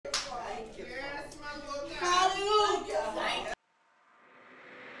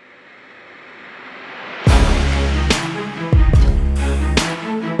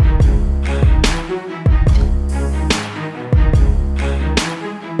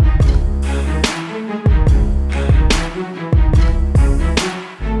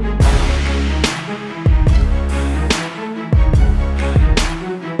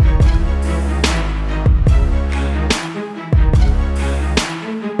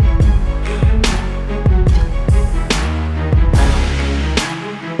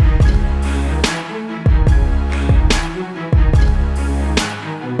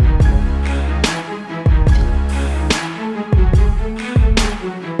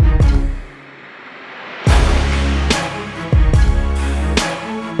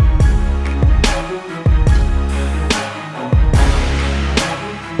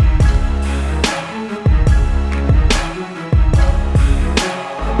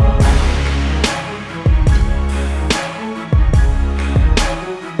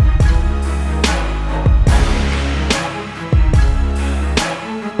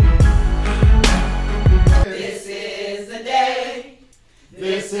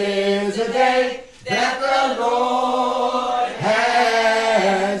is the day that the Lord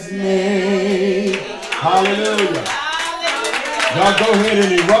has made. Hallelujah. Y'all go ahead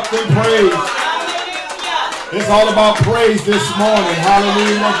and erupt in praise. It's all about praise this morning.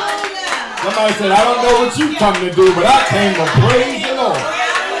 Hallelujah. Somebody said, I don't know what you come to do, but I came to praise the Lord.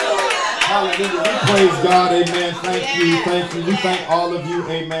 Hallelujah. We praise God. Amen. Thank you. Thank you. We thank all of you.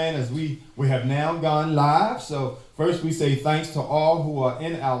 Amen. As we have now gone live. So first we say thanks to all who are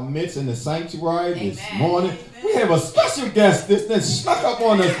in our midst in the sanctuary this morning. We have a special guest that snuck up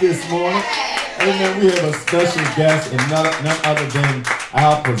on us this morning. Amen. We have a special guest and none other than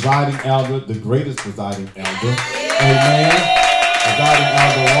our presiding elder, the greatest presiding elder. Amen. Presiding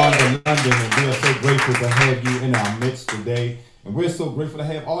elder Wanda London, and we are so grateful to have you in our midst today. And we're so grateful to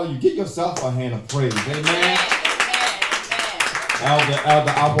have all of you. Give yourself a hand of praise. Amen. Elder,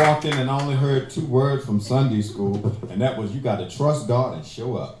 I walked in and I only heard 2 words from Sunday school, and that was, you got to trust God and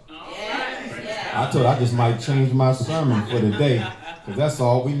show up. I told I just might change my sermon for the day, because that's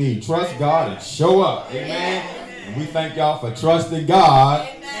all we need. Trust God and show up. Amen. And we thank y'all for trusting God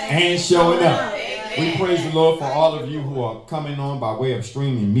and showing up. We praise the Lord for all of you who are coming on by way of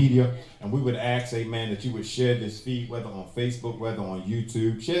streaming media. And we would ask, amen, that you would share this feed, whether on Facebook, whether on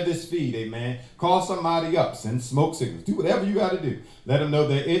YouTube. Share this feed, amen. Call somebody up. Send smoke signals. Do whatever you got to do. Let them know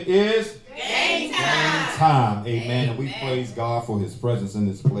that it is game time. Amen. And we praise God for his presence in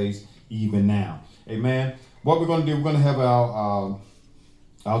this place even now. Amen. What we're going to do, we're going to have our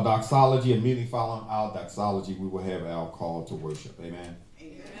doxology. Immediately following our doxology, we will have our call to worship. Amen.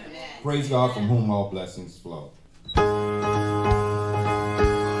 Amen. Praise God, from whom all blessings flow.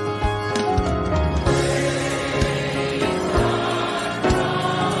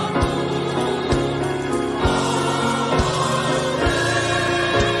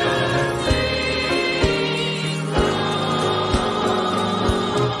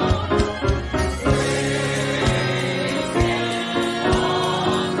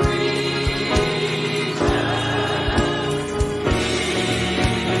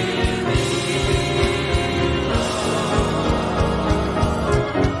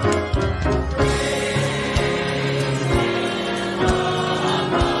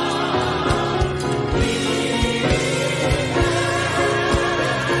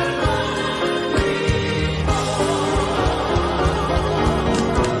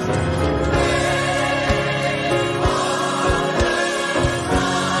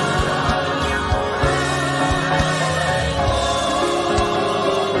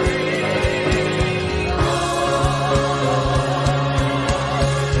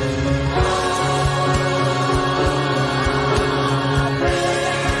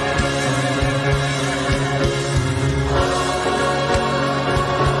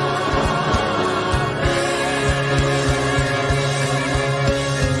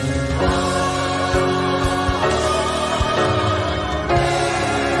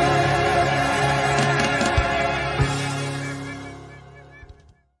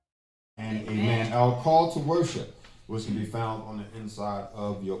 Call to worship, which can be found on the inside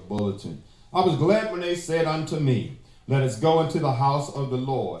of your bulletin. I was glad when they said unto me, let us go into the house of the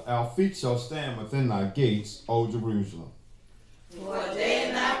Lord. Our feet shall stand within thy gates, O Jerusalem. For a day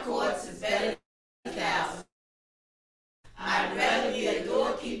in thy courts is better than 1,000. I'd rather be a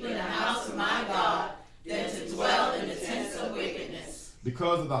doorkeeper in the house of my God than to dwell in the tents of wickedness.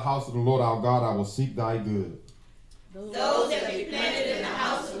 Because of the house of the Lord our God, I will seek thy good. Those that be planted in the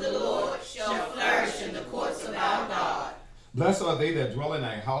house of the Lord shall flourish in the courts of our God. Blessed are they that dwell in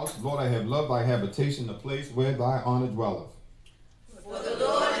thy house. Lord, I have loved thy habitation, the place where thy honor dwelleth. For the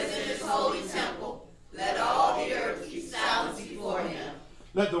Lord is in his holy temple. Let all the earth keep silence before him.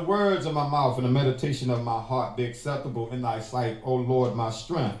 Let the words of my mouth and the meditation of my heart be acceptable in thy sight, O Lord, my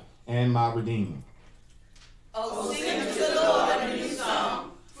strength and my redeemer. Oh, sing unto the Lord a new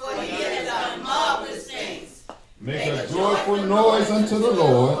song, for he has done marvelous things. Make a joyful noise unto the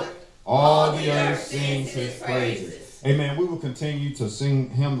Lord. All the earth sings his praises. Amen. We will continue to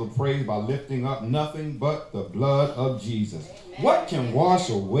sing hymns of praise by lifting up nothing but the blood of Jesus. Amen. What can wash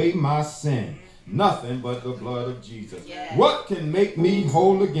away my sin? Nothing but the blood of Jesus. Yes. What can make me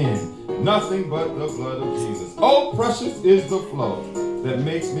whole again? Nothing but the blood of Jesus. Oh, precious is the flow that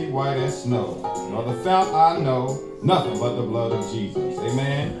makes me white as snow. Nor the fount I know, nothing but the blood of Jesus.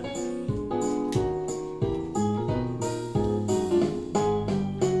 Amen.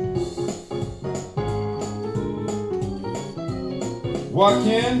 What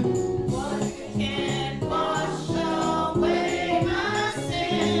can wash away my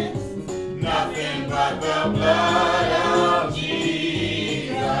sins? Nothing but the blood of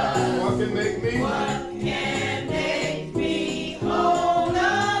Jesus. What can make me? What can make me whole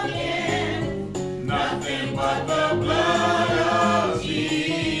again?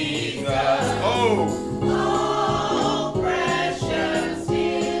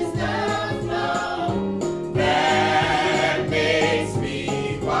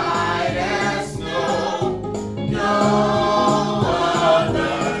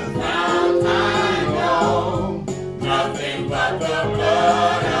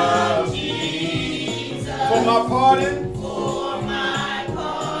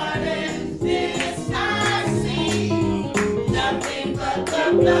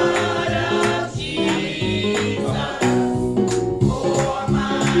 blood of Jesus. For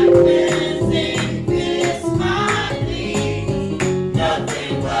my cleansing, this my plea.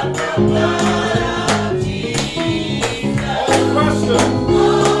 Nothing but the blood of Jesus. Oh, precious.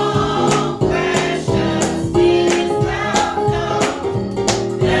 Oh, precious is the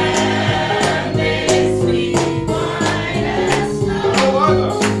blood that makes me white as snow. No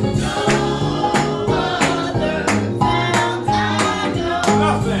other. No other found I know.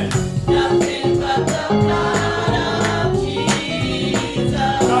 Nothing. Nothing but the blood of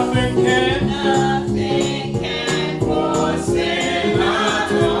Jesus. Nothing can. Nothing can force sin I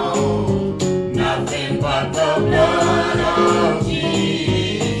know. Nothing but the blood of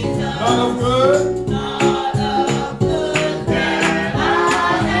Jesus. None of good. Not of good that I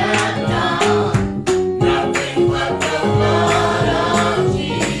have done. Nothing but the blood of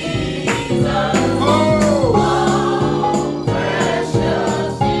Jesus. Oh. Oh,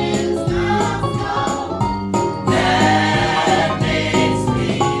 precious is the flow that makes me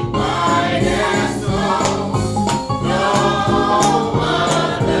white as snow. No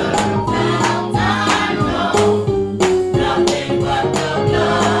other fount I know. Nothing but the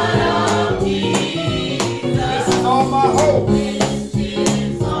blood of Jesus. This is all my hope. This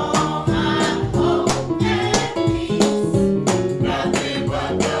is all my hope and peace. Nothing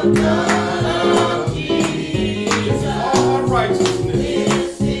but the blood of Jesus. All my righteousness.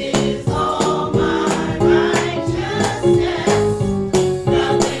 This is all my righteousness.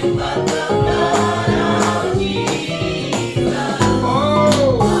 Nothing but the blood of Jesus.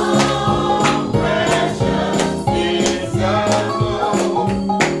 Oh. Oh, precious is the flow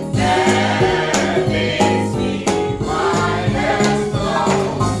that makes me white as snow.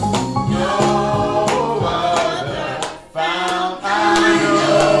 No other found I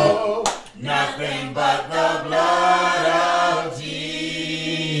know. Nothing but the blood of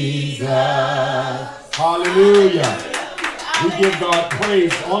Jesus. Hallelujah. We give God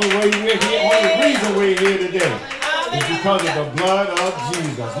praise. Only way we're here, only reason we're here today is because of the blood of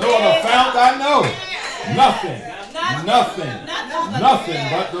Jesus. No other fount I know. Nothing. Nothing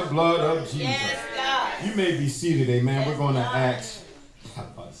but the blood of Jesus. You may be seated, amen. We're going to ask, I was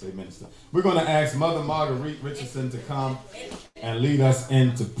about to say minister. We're going to ask Mother Marguerite Richardson to come and lead us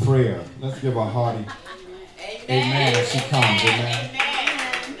into prayer. Let's give a hearty amen as she comes, amen.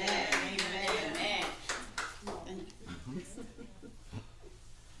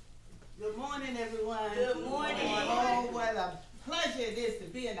 Good morning, everyone. Good morning. Oh, what a pleasure it is to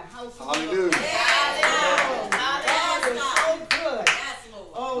be in the house of the Hallelujah. Lord. Hallelujah. God is so good. Yes, Lord.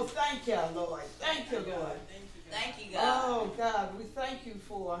 Oh, thank you, Lord. Thank you, Lord. Thank you, God. Oh, God, we thank you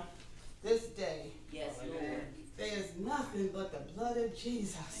for this day. Yes, Lord. There is nothing but the blood of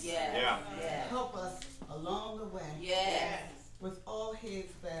Jesus. Yes. Yeah. Yes. Help us along the way Yes. with all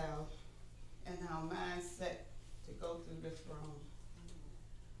heads bowed and our minds set to go through the throne.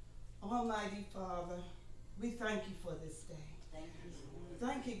 Almighty Father, we thank you for this day. Thank you.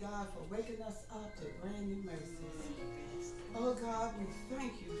 Thank you, God, for waking us up to brand new mercies. Oh, God, we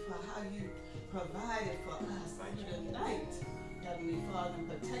thank you for how you provided for us through the night, Heavenly Father, and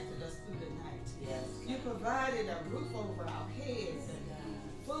protected us through the night. Yes. You provided a roof over our heads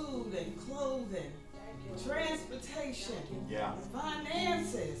and food and clothing, transportation, Yeah.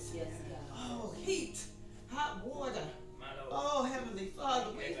 finances, Yes, God. oh, heat, hot water. Oh, Heavenly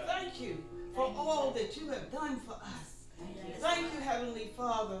Father, we thank you for all that you have done for us. Thank you, Heavenly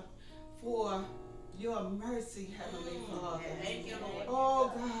Father, for your mercy, Heavenly Father. Thank you, Lord.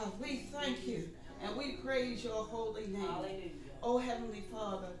 Oh, God, we thank you and we praise your holy name. Hallelujah. Oh, Heavenly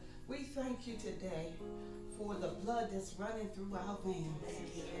Father, we thank you today for the blood that's running through our veins.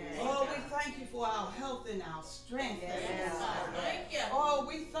 Oh, we thank you for our health and our strength, Heavenly Father. Thank you. Oh,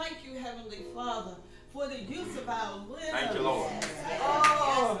 we thank you, Heavenly Father, for the use of our limbs. Thank you, Lord.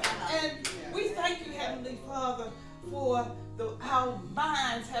 Oh, and we thank you, Heavenly Father, for our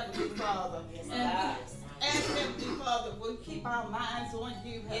minds, Heavenly Father. And we ask, Heavenly Father, we'll keep our minds on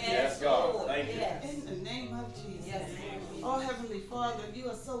you, Heavenly Yes, God. Lord. Thank you. Yes. in the name of Jesus. Yes. Oh, Heavenly Father, you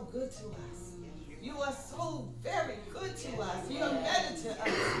are so good to us. You are so very good to us. You are better to us.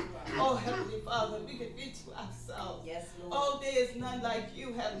 Oh, Heavenly Father, we can be to ourselves. Yes, Lord. Oh, there is none like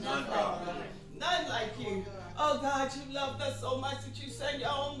you, Heavenly None Father. like you. None like you. Oh, God, you loved us so much that you sent your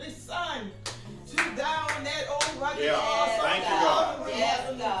only Son to die on that old rugged Yeah. cross. Thank you, on God. Calvary, Yes,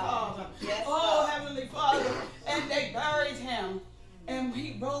 Heavenly God. Father. Yes, Oh, God. Heavenly Father. And they buried him. And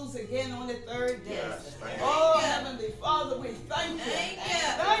he rose again on the third day. Yes, thank you. Oh, Heavenly Father, we thank you. Thank you.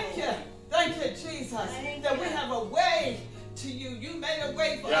 Thank you. Thank you, Jesus, Thank that we you. have a way to you. You made a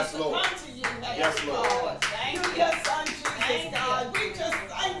way for Yes, us to Lord. come to you. Heavenly Yes, Lord. Father. Thank Through you. your Son, Jesus, Thank God. you. We just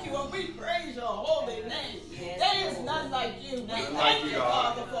none like you. We None thank like you, you,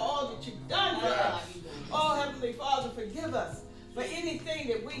 God. Father, for all that you've done for us. Oh, Heavenly Father, forgive us for anything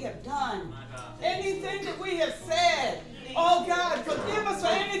that we have done, anything that we have said. Oh, God, forgive us for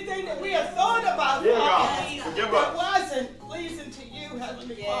anything that we have thought about, Father, Forgive that us. wasn't pleasing to you,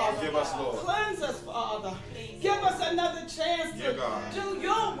 Heavenly Father. Forgive us, Lord. Cleanse us, Father. Give us another chance Yeah, to God. do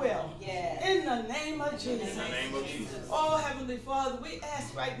your will. In the name of Jesus. In the name of Jesus. Oh, Heavenly Father, we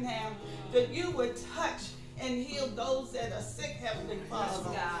ask right now that you would touch and heal those that are sick, Heavenly Father.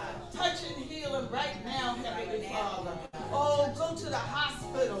 Touch and heal them right now, Heavenly Father. Oh, go to the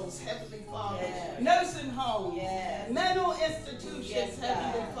hospitals, Heavenly Father. Nursing homes, mental institutions,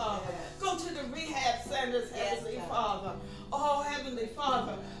 Heavenly Father. Go to the rehab centers, Heavenly Father. Oh, Heavenly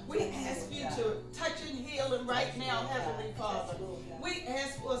Father, we ask you to touch and heal them right now, Heavenly Father. We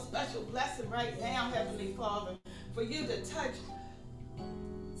ask for a special blessing right now, Heavenly Father, for you to touch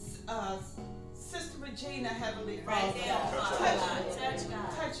Sister Regina, Heavenly Father.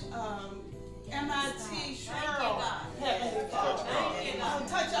 Touch MIT Cheryl, Heavenly Father.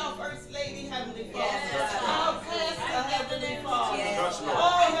 Touch our First Lady, Heavenly Father. Our pastor, Heavenly Father.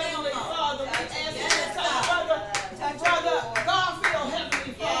 Oh, Heavenly Father, we ask you to touch Brother Garfield,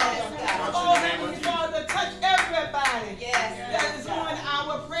 Heavenly Father. Oh, Heavenly Father, touch everybody that is on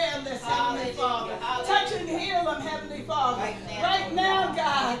our prayer list, Heavenly Father. Touch and heal them, Heavenly Father. Right now,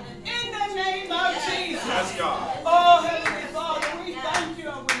 God, in the name of Jesus. Yes, God. Oh, Heavenly Father, we thank you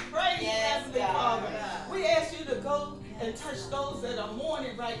and we praise you, Heavenly Father. We ask you to go and touch those that are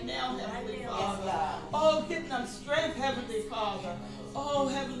mourning right now, Heavenly Father. Oh, give them strength, Heavenly Father. Oh,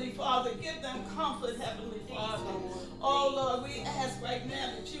 Heavenly Father, give them comfort, Heavenly Father. Oh, Lord, we ask right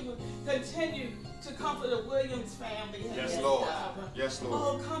now that you would continue to comfort the Williams family, Heavenly Yes, Lord. Father. Yes,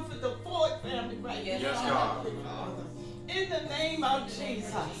 Lord. Oh, comfort the Ford family right now, Yes, God. Heavenly Father. In the name of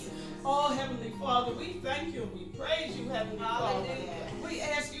Jesus. Oh, Heavenly Father, we thank you and we praise you, Heavenly Father. We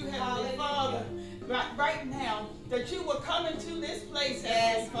ask you, Heavenly Father, right now, that you will come into this place,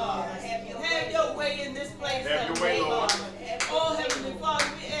 Heavenly Father. Have your way in this place, Have your way, Heavenly Lord. Father. Oh, Heavenly Father,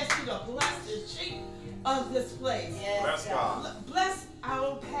 we ask you to bless the sheep of this place. Bless God. Bless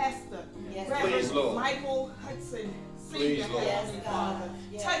our pastor, Please, Reverend Lord. Michael Hudson. Please, Lord. Heavenly Father.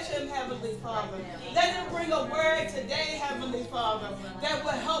 Touch him, Heavenly Father. Let him bring a word today, Heavenly Father, that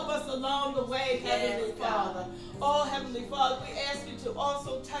will help us along the way, Heavenly Father. Oh, Heavenly Father, we ask you to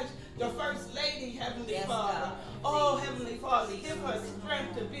also touch the First Lady, Heavenly Father. Oh, Heavenly Father, give her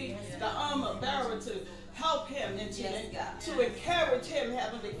strength to be the armor bearer to help him and to encourage him,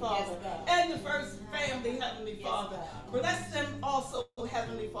 Heavenly Father. And the First Family, Heavenly Father. Bless them also,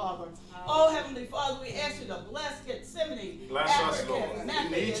 Heavenly Father. Oh, Heavenly Father, we ask you to bless Gethsemane. Bless us, Lord. We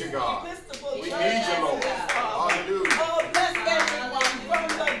need you, God. We need you, Lord. Hallelujah. Oh, bless everyone from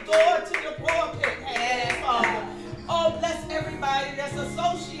the door to the pulpit, Heavenly Father. Oh, bless everybody that's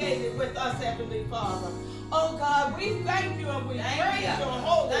associated with us, Heavenly Father. Oh, God, we thank you and we praise your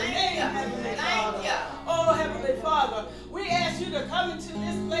holy name, Heavenly Father. Oh, Heavenly Father, we ask you to come into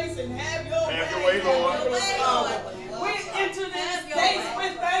this place and have your way, Lord. Heavenly Father. We enter this place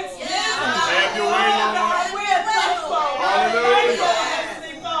with thanksgiving. Have your way, Oh, Lord. God, we're thankful. Hallelujah.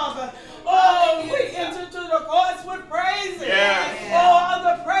 Heavenly Father. Oh, we enter to the courts with praises. Yes. Oh, all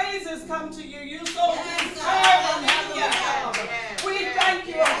the praises come to you. You so deserve them, Heavenly Father. We thank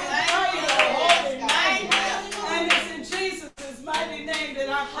you and we praise your holy name. And it's in Jesus' mighty name that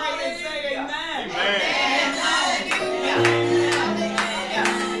I pray and say amen.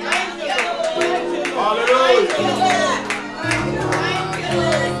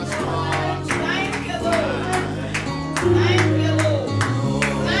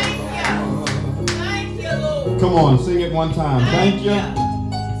 Come on, sing it one time. Thank you.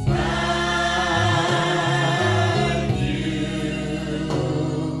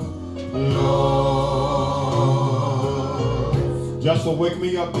 Lord. Just to wake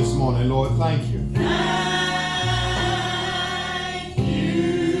me up this morning, Lord, thank you. Thank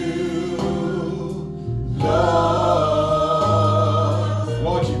you, Lord.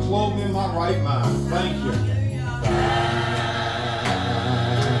 Lord, you clothed me in my right mind. Thank you.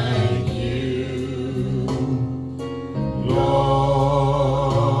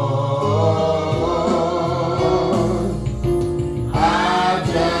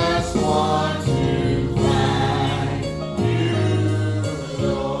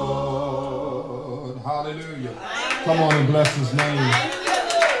 Come on and bless his name.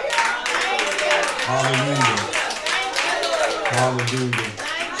 Hallelujah. Hallelujah.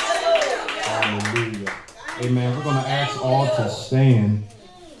 Hallelujah. Amen. We're going to ask all to stand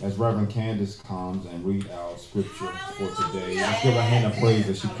as Reverend Candace comes and read our scripture for today. Let's give her a hand of praise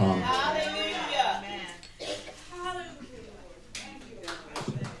as she comes. Hallelujah.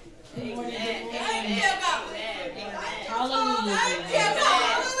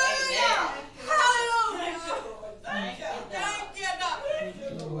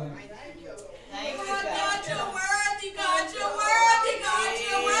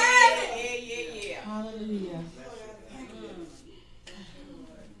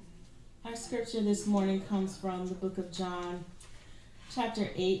 Our scripture this morning comes from the book of John, chapter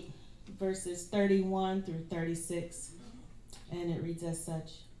 8, verses 31 through 36, and it reads as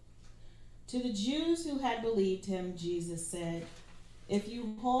such. To the Jews who had believed him, Jesus said, "If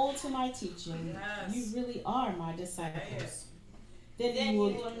you hold to my teaching, you really are my disciples. Then you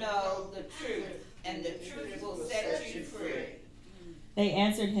will know the truth, and the truth will set you free." They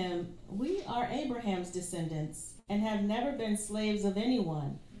answered him, "We are Abraham's descendants and have never been slaves of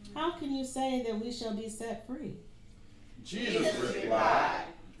anyone. How can you say that we shall be set free?" Jesus replied,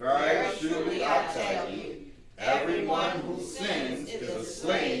 "Very truly I tell you, everyone who sins is a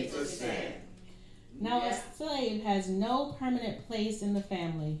slave to sin. Now a slave has no permanent place in the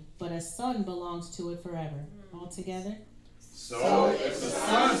family, but a son belongs to it forever." Altogether. So if the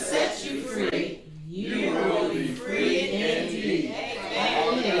Son sets you free, you will be free indeed.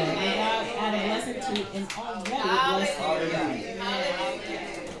 Hallelujah. May God add a blessing to an already blessed. Hallelujah.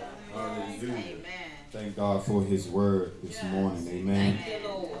 Hallelujah. Thank God for his word this morning. Amen. Thank you,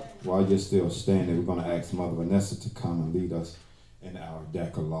 Lord. While you're still standing, we're going to ask Mother Vanessa to come and lead us in our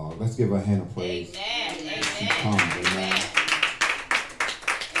Decalogue. Let's give her a hand of praise. Amen. She comes. Amen.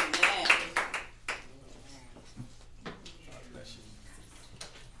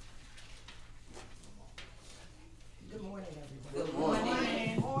 Good morning, everyone. Good morning.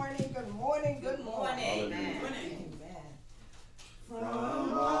 Good morning, good morning, good morning. Amen. Amen.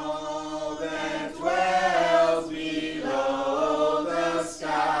 From all that dwells below the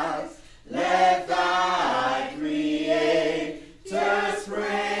skies, let thy Creator's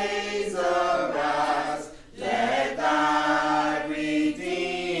praise arise. Let thy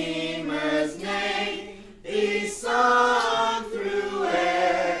Redeemer's name be sung through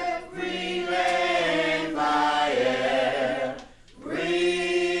every land by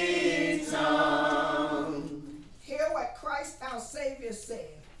every tongue. Hear what Christ our Savior said.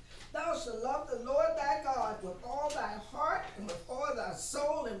 Thou shalt love the Lord thy God with all thy heart and with all thy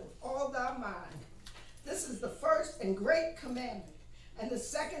soul and with all thy mind. This is the first and great commandment. And the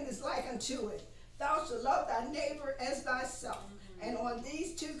second is like unto it. Thou shalt love thy neighbor as thyself. And on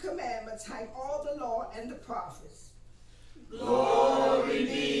these two commandments hang all the law and the prophets. Glory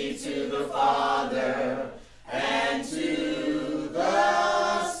be to the Father, and to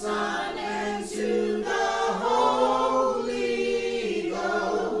the Son, and to the Holy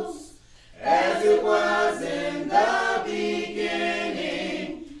Ghost, as it was in the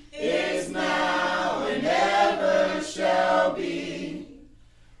beginning, is now, and ever shall be,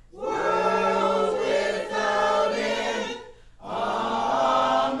 world without end.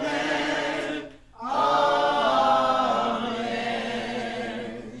 Amen.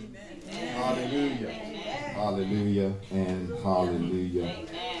 Amen. Hallelujah. Hallelujah and hallelujah.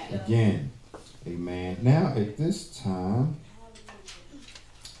 Amen. Again. Amen. Now at this time,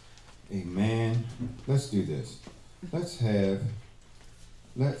 amen. Let's do this.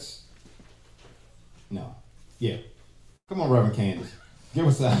 Come on, Reverend Candace. Give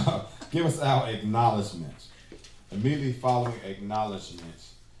us our acknowledgments. Immediately following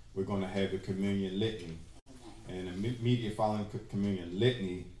acknowledgments, we're going to have the communion litany. And immediately following communion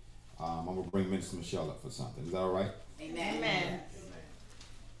litany, I'm going to bring Minister Michelle up for something. Is that all right? Amen.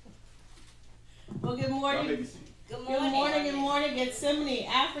 Well, good morning. Good Good morning, Gethsemane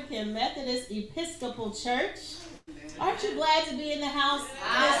African Methodist Episcopal Church. Aren't you glad to be in the house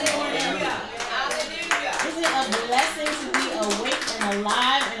this morning? Hallelujah. Isn't it a blessing to be awake and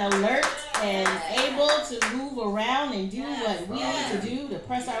alive and alert and able to move around and do what we need to do to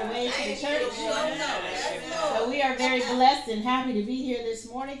press our way to the church? So we are very blessed and happy to be here this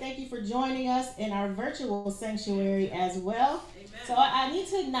morning. Thank you for joining us in our virtual sanctuary as well. So I need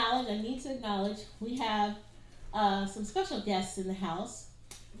to acknowledge we have some special guests in the house.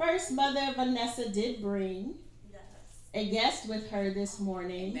 First, Mother Vanessa did bring a guest with her this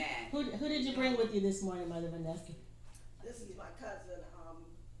morning. Amen. Who did you bring with you this morning, Mother Vanessa? This is my cousin,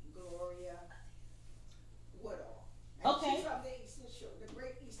 Gloria Woodall. Okay. She's from the Eastern Shore, the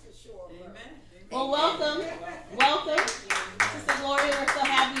great Eastern Shore. Amen. Well, welcome. Sister Gloria, we're so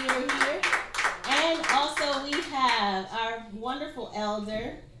happy you're here. And also we have our wonderful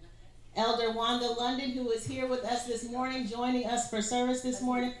elder, Elder Wanda London, who is here with us this morning, joining us for service this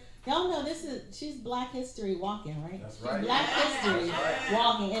morning. Y'all know she's Black History walking, right? That's right. She's Black History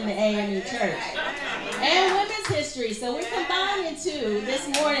walking in the AME church. And women's history. So we're combining two this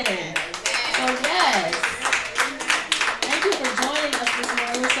morning. So yes. Thank you for joining us this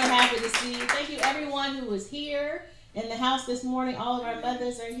morning. We're so happy to see you. Thank you everyone who was here in the house this morning. All of our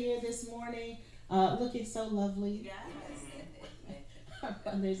mothers are here this morning, looking so lovely.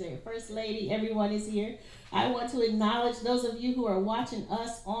 There's a First Lady. Everyone is here. I want to acknowledge those of you who are watching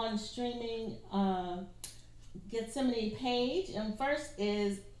us on streaming Gethsemane page. And first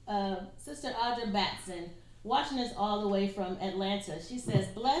is Sister Audra Batson, watching us all the way from Atlanta. She says,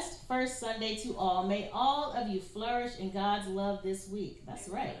 blessed first Sunday to all. May all of you flourish in God's love this week. That's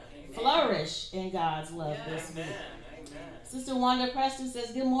right. Amen. Flourish in God's love this week. Amen. Sister Wanda Preston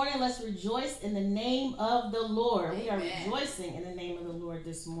says, good morning. Let's rejoice in the name of the Lord. Amen. We are rejoicing in the name of the Lord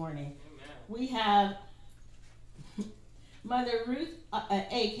this morning. Amen. We have Mother Ruth,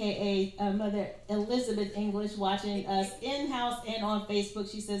 a.k.a. Mother Elizabeth English, watching us in-house and on Facebook.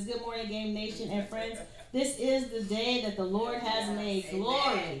 She says, good morning, Game Nation and friends. This is the day that the Lord has made.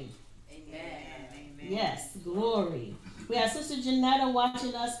 Glory. Amen. Yes, glory. We have Sister Janetta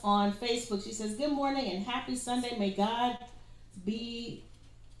watching us on Facebook. She says, good morning and happy Sunday. May God be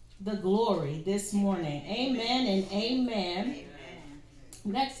the glory this morning. Amen and amen. Amen.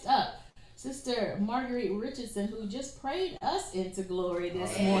 Next up, Sister Marguerite Richardson, who just prayed us into glory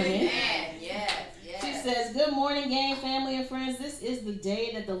this morning. Amen. Yes. She says, good morning, gang, family, and friends. This is the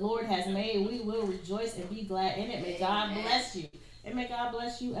day that the Lord has made. We will rejoice and be glad in it. May God bless you. And may God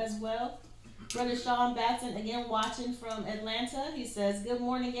bless you as well. Brother Sean Batson, again, watching from Atlanta. He says, good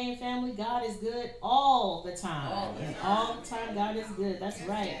morning, gang, family. God is good all the time. And all the time, God is good. That's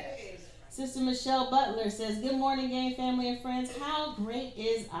right. Sister Michelle Butler says, good morning, gang, family, and friends. How great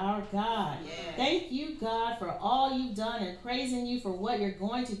is our God? Yeah. Thank you, God, for all you've done and praising you for what you're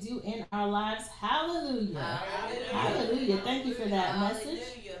going to do in our lives. Hallelujah. Hallelujah. Hallelujah. Thank you for that message.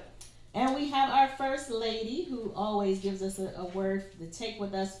 And we have our First Lady, who always gives us a word to take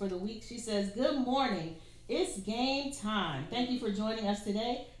with us for the week. She says, good morning. It's game time. Thank you for joining us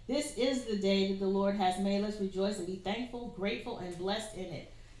today. This is the day that the Lord has made. Let's rejoice and be thankful, grateful, and blessed in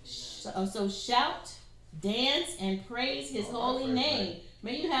it. So shout, dance, and praise his holy name.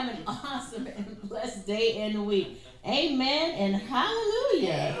 May you have an awesome and blessed day and week. Amen and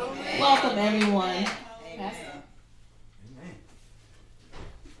hallelujah. Amen. Welcome, everyone. Amen.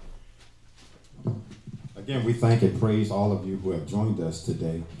 Again, we thank and praise all of you who have joined us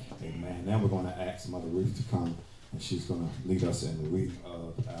today. Amen. Now we're going to ask Mother Ruth to come, and she's going to lead us in the reading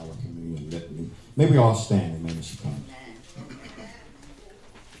of our communion litany. May we all stand, amen, as she comes.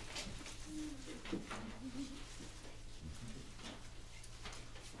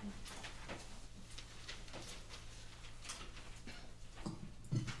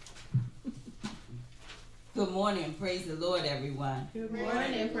 Good morning and praise the Lord, everyone. Good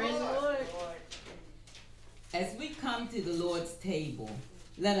morning and praise the Lord. As we come to the Lord's table,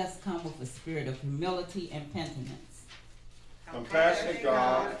 let us come with a spirit of humility and penitence. Compassionate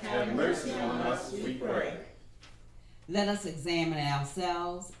God, have mercy on us, we pray. Let us examine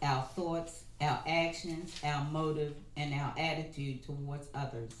ourselves, our thoughts, our actions, our motive, and our attitude towards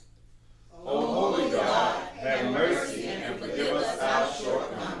others. O holy God, have mercy and forgive us our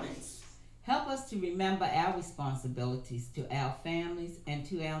shortcomings. Help us to remember our responsibilities to our families and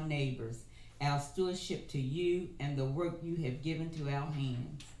to our neighbors, our stewardship to you, and the work you have given to our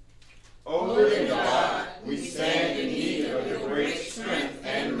hands. O living God, we stand in need of your great strength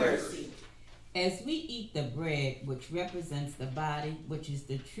and mercy. As we eat the bread, which represents the body, which is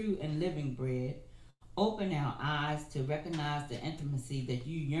the true and living bread, open our eyes to recognize the intimacy that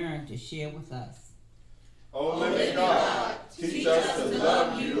you yearn to share with us. O living God, teach us to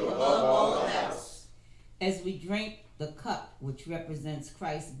love you above all else. As we drink the cup, which represents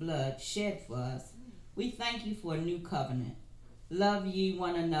Christ's blood shed for us, we thank you for a new covenant. Love ye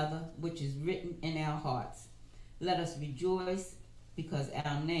one another, which is written in our hearts. Let us rejoice because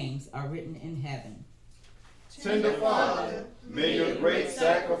our names are written in heaven. Tender Father, may your great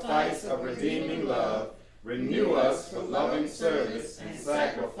sacrifice of redeeming love renew us for loving service and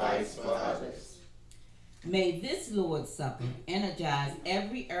sacrifice for others. May this Lord's Supper energize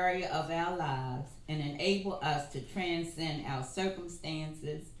every area of our lives and enable us to transcend our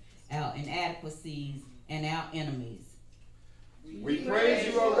circumstances, our inadequacies, and our enemies. We praise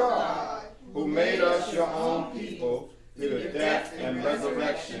you, O God, who made us your own people through the death and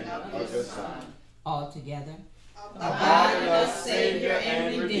resurrection of your Son. Altogether, Abide in us, Savior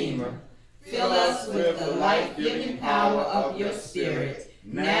and Redeemer. Fill us with the life-giving power of your Spirit,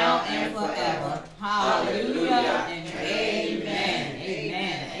 now and forever. Hallelujah and amen.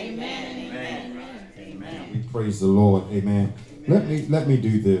 Amen. Amen. Amen. Amen. We praise the Lord. Amen. Let me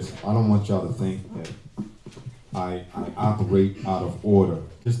do this. I don't want y'all to think that I operate out of order.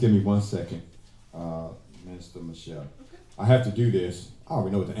 Just give me 1 second, Minister Michelle. I have to do this. I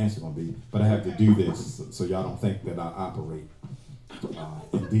already know what the answer is going to be, but I have to do this so y'all don't think that I operate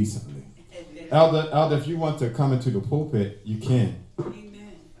indecently. Elder, if you want to come into the pulpit, you can.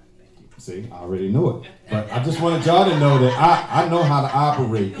 See, I already know it. But I just wanted y'all to know that I know how to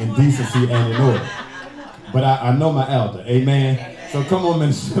operate in decency and in order. But I know my elder. Amen. So come on,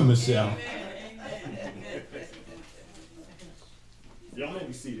 Minister Michelle. Y'all may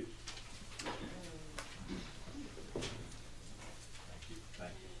be seated.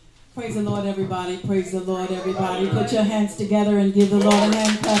 Praise the Lord, everybody. Praise the Lord, everybody. Put your hands together and give the Lord a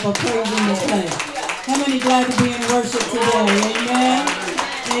hand clap of praise in this place. How many glad to be in worship today? Amen.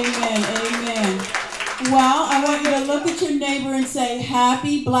 Amen. Amen. Well, I want you to look at your neighbor and say,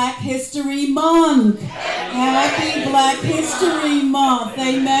 Happy Black History Month. Happy Black History Month.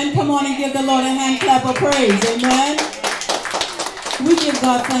 Amen. Come on and give the Lord a hand clap of praise. Amen. We give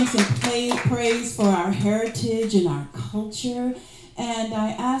God thanks and praise for our heritage and our culture. And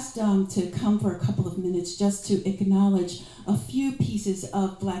I asked to come for a couple of minutes just to acknowledge a few pieces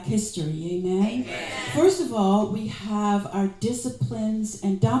of Black history. Amen. First of all, we have our Disciplines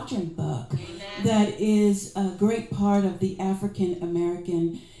and Doctrine book. That is a great part of the African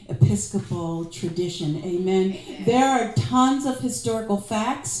American Episcopal tradition. Amen. There are tons of historical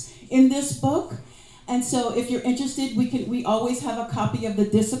facts in this book. And so if you're interested, we always have a copy of the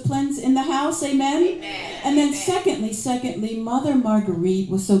Disciplines in the house. Amen. And then secondly, Mother Marguerite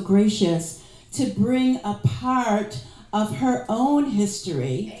was so gracious to bring a part of her own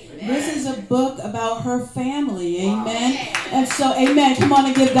history. This is a book about her family. Amen. And so, amen. Come on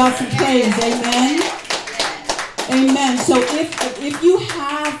and give God some praise. Amen. Amen. So if you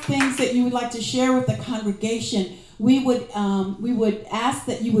have things that you would like to share with the congregation, we would ask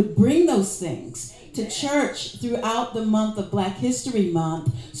that you would bring those things to church throughout the month of Black History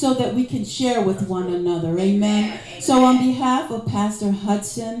Month so that we can share with one another. Amen. So on behalf of Pastor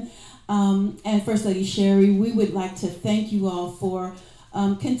Hudson and First Lady Sherry, we would like to thank you all for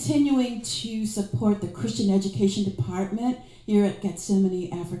continuing to support the Christian Education Department here at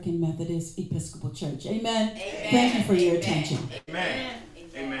Gethsemane African Methodist Episcopal Church. Amen. Thank you for your attention. Amen.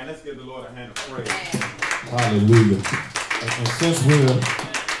 Amen. Let's give the Lord a hand of praise. Hallelujah. And since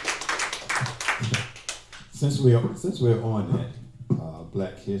we're on that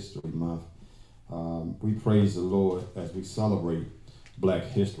Black History Month, we praise the Lord as we celebrate Black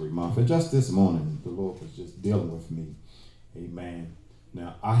History Month. And just this morning, the Lord was just dealing with me. Amen.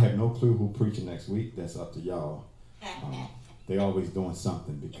 Now, I have no clue who preaching next week. That's up to y'all. They always doing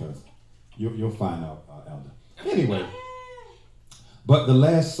something because you'll find out, Elder. Anyway, but the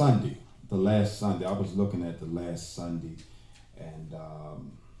last Sunday, I was looking at the last Sunday and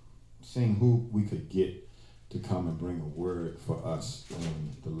seeing who we could get to come and bring a word for us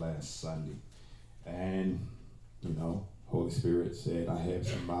on the last Sunday. And, Holy Spirit said, I have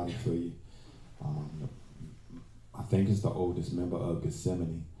somebody for you. I think it's the oldest member of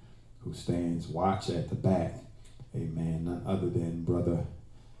Gethsemane who stands watch at the back. Amen. None other than Brother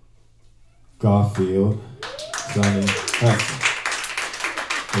Garfield, Sonny Hudson.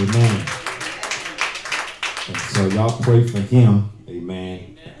 Amen. And so y'all pray for him.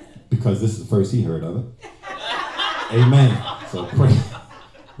 Amen. Because this is the first he heard of it. Amen. So pray.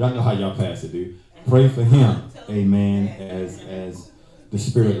 Y'all know how y'all pass it, dude. Pray for him. Amen. As the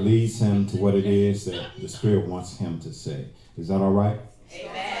Spirit leads him to what it is that the Spirit wants him to say. Is that all right?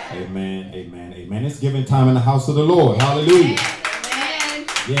 Amen. Amen. Amen. Amen. It's giving time in the house of the Lord. Hallelujah. Amen.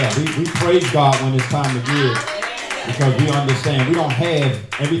 Yeah, we praise God when it's time to give. Because we understand we don't have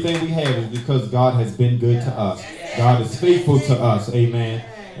everything we have is because God has been good to us. God is faithful to us. Amen.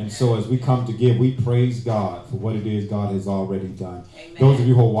 And so as we come to give, we praise God for what it is God has already done. Amen. Those of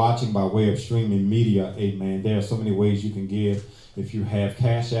you who are watching by way of streaming media, amen, there are so many ways you can give. If you have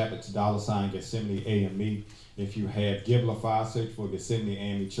Cash App, it's $ Gethsemane AME. If you have Givelify, search for Gethsemane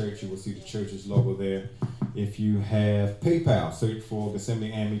AME Church. You will see the church's logo there. If you have PayPal, search for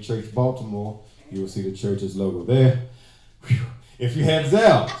Gethsemane AME Church Baltimore. You will see the church's logo there. Whew. If you have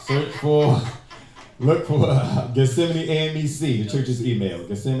Zelle, look for Gethsemane AMEC, the church's email,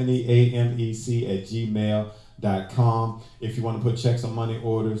 GethsemaneAMEC@gmail.com. If you want to put checks on money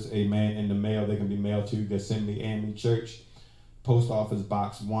orders, amen, in the mail, they can be mailed to Gethsemane AME Church, Post Office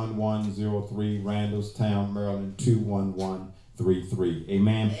Box 1103, Randallstown, Maryland 21133.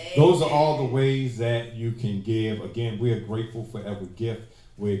 Amen. Those are all the ways that you can give. Again, we are grateful for every gift.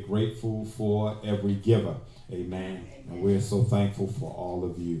 We're grateful for every giver. Amen. And we're so thankful for all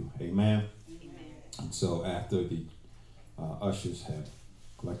of you. Amen. And so after the ushers have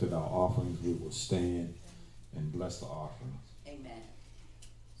collected our offerings, we will stand and bless the offerings. Amen.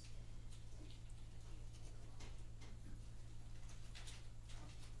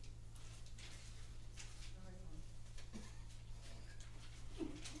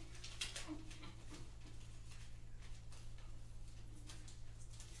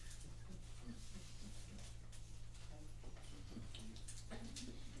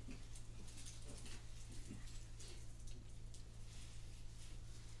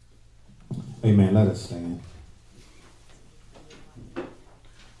 Amen. Let us stand.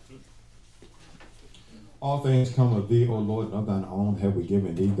 All things come of thee, O Lord, not thine own have we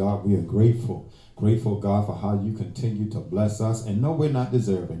given thee, God. We are grateful. Grateful, God, for how you continue to bless us. And no, we're not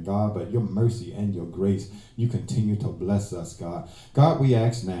deserving, God, but your mercy and your grace, you continue to bless us, God. God, we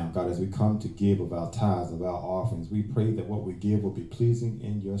ask now, God, as we come to give of our tithes, of our offerings, we pray that what we give will be pleasing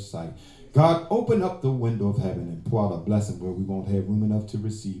in your sight. God, open up the window of heaven and pour out a blessing where we won't have room enough to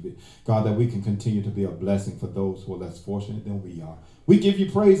receive it. God, that we can continue to be a blessing for those who are less fortunate than we are. We give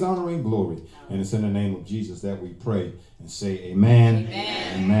you praise, honor, and glory. And it's in the name of Jesus that we pray and say amen,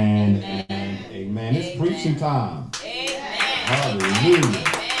 amen, amen, and amen. It's preaching time. Amen. Hallelujah. Amen.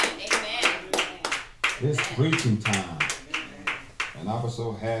 It's preaching time. And I was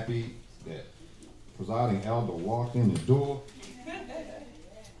so happy that presiding elder walked in the door.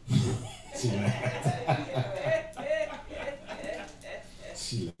 She laughed.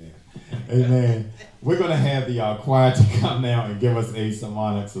 She laughed. Amen. We're going to have the choir to come now and give us a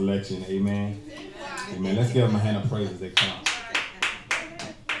sermonic selection. Amen. Amen. Let's give them a hand of praise as they come.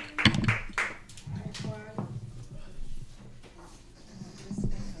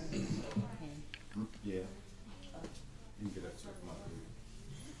 Yeah. You can get up to my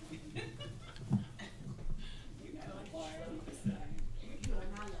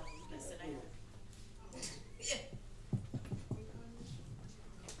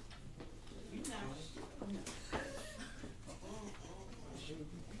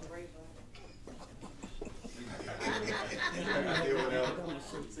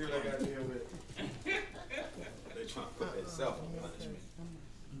See what I got to deal with. They're trying to put themselves on punishment.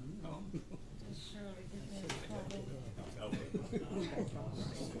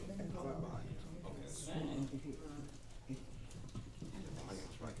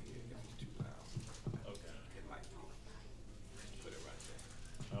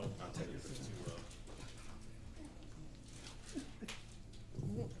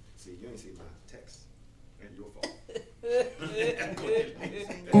 See, you ain't see my text. And your fault. You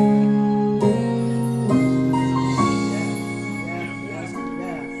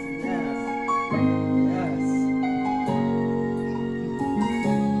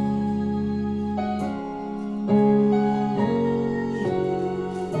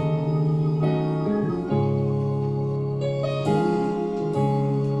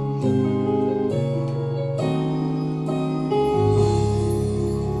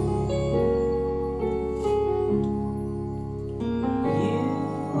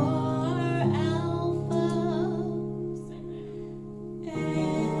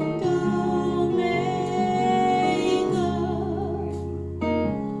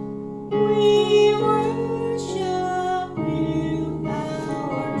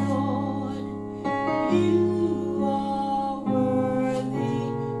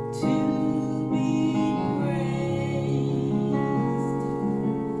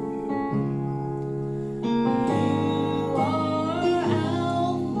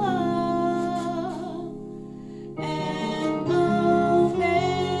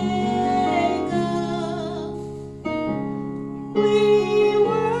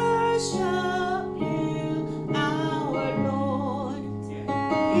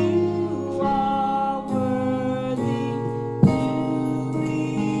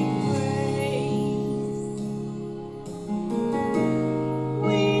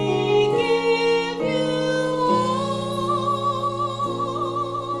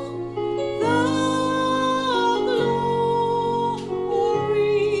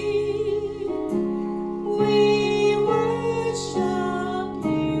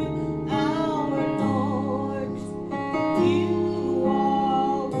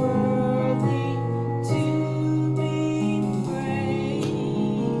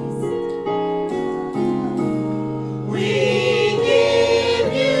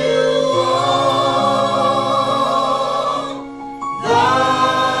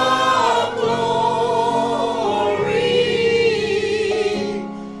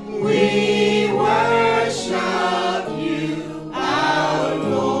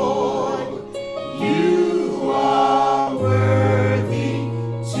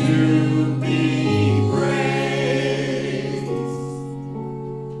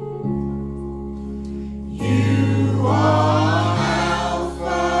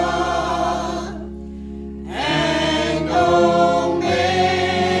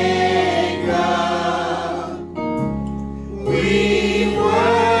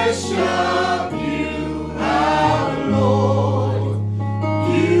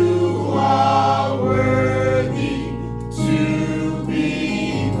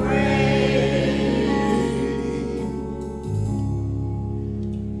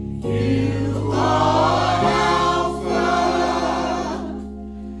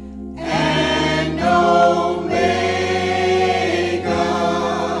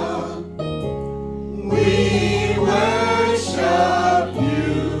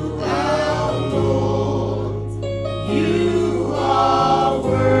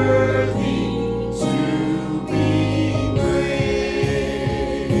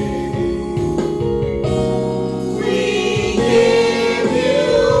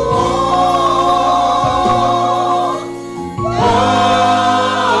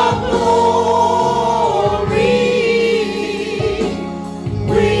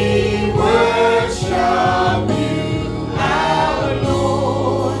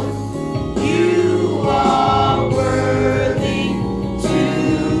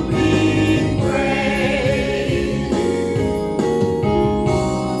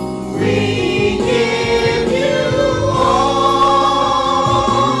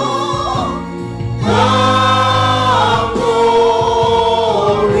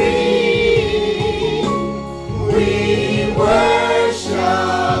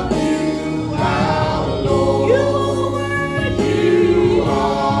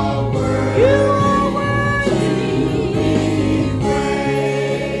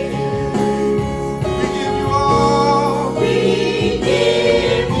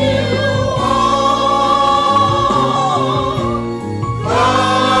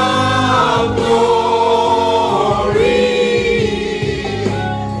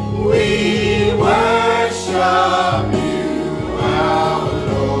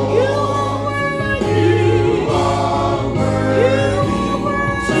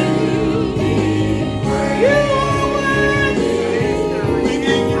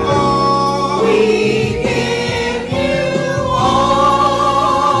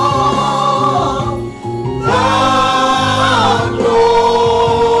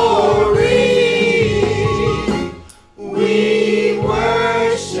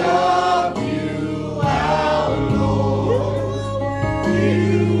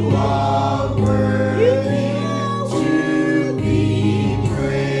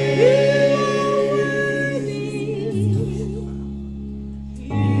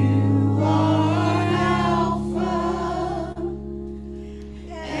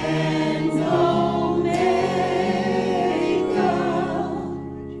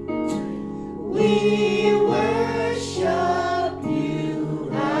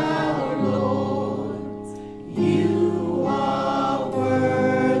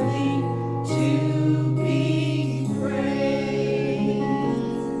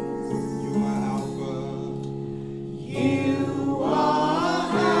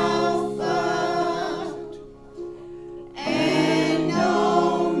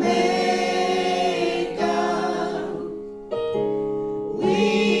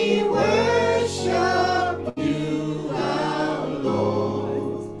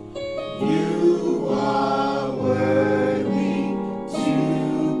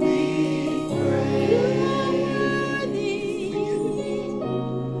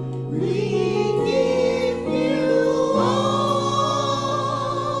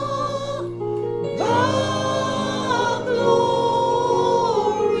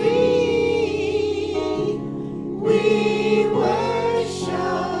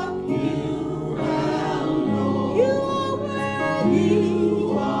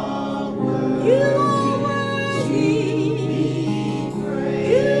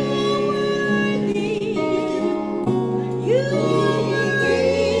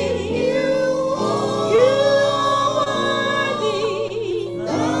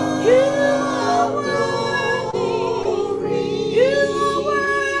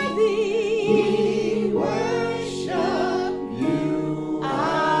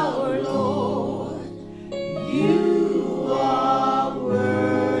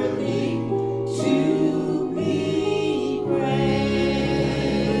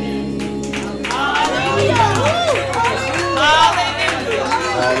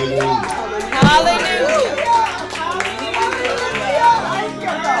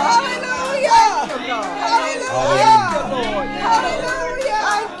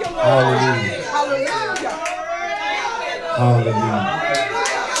Hallelujah. Hallelujah. Hallelujah.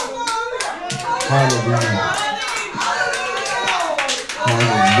 Hallelujah.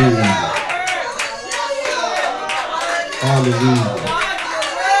 Hallelujah.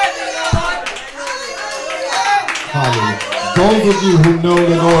 Hallelujah. Those of you who know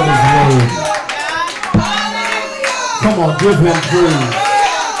the Lord is worthy, come on, give him praise.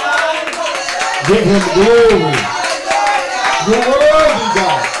 Give him glory. You're worthy,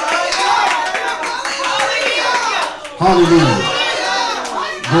 God. Hallelujah.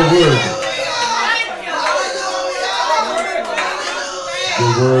 You're worthy.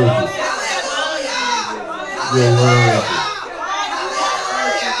 You're worthy. You're worthy.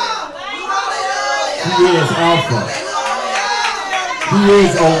 He is Alpha. He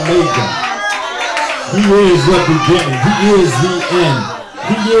is Omega. He is the beginning. He is the end.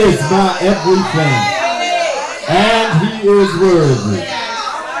 He is my everything. And he is worthy.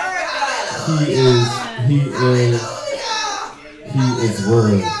 He is worthy. He is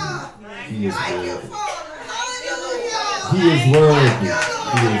worthy. He is worthy. He is worthy.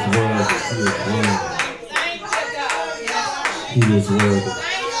 He is worthy. He is worthy.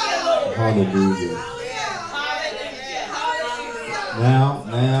 Hallelujah. Now,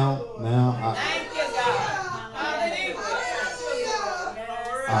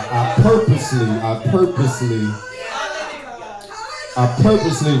 I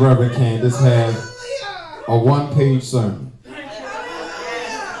purposely, Reverend Candace, have a one-page sermon.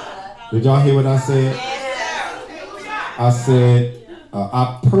 Did y'all hear what I said? I said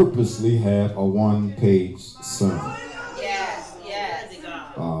I purposely have a one-page sermon. Yes.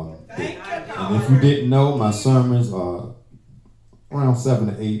 And if you didn't know, my sermons are around 7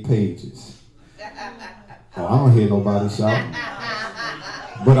 to 8 pages. Oh, I don't hear nobody shouting.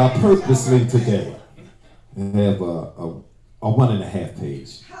 But I purposely today have a 1.5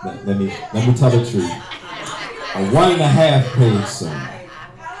 page. Let me tell the truth. A 1.5 page sermon.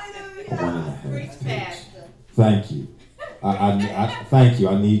 A 1.5 page. Thank you. I thank you.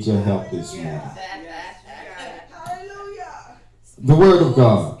 I need your help this morning. The Word of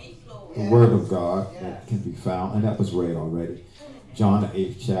God. The Word of God that can be found, and that was read already. John the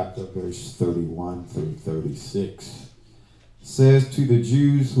 8th chapter, verse 31 through 36. Says, to the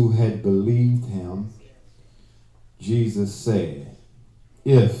Jews who had believed him, Jesus said,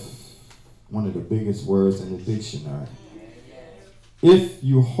 if, one of the biggest words in the dictionary, if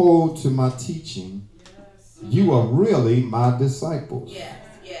you hold to my teaching, you are really my disciples. Yes.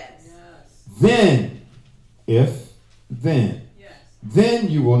 Then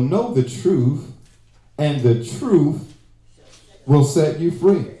you will know the truth, and the truth will set you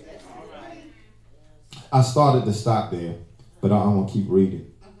free. I started to stop there, but I want to keep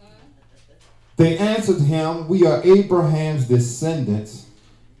reading. They answered him, we are Abraham's descendants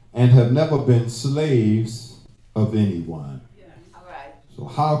and have never been slaves of anyone. So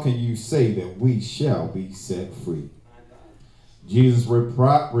how can you say that we shall be set free? Jesus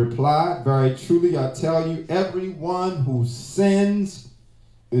replied, very truly I tell you, everyone who sins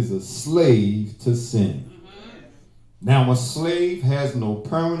is a slave to sin. Now a slave has no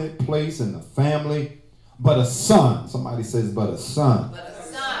permanent place in the family, but a son. Somebody says, but a son.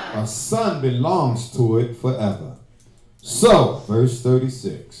 A son belongs to it forever. So, verse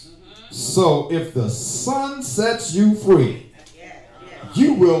 36. So if the Son sets you free,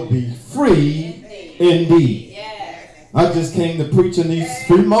 you will be free indeed. I just came to preach in these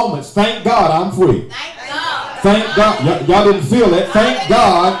few moments. Thank God I'm free. Thank God. Y'all didn't feel it. Thank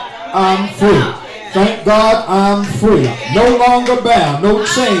God I'm free. Thank God I'm free. No longer bound. No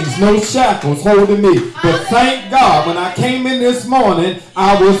chains, no shackles holding me. But thank God when I came in this morning,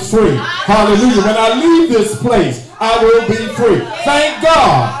 I was free. Hallelujah. When I leave this place, I will be free. Thank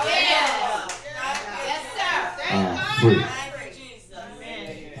God I'm free.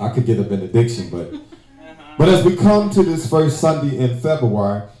 I could get a benediction, but as we come to this first Sunday in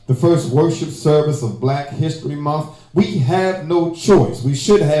February, the first worship service of Black History Month, we have no choice. We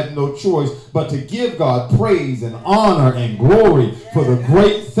should have no choice but to give God praise and honor and glory for the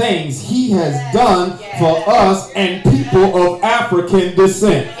great things he has done for us and people of African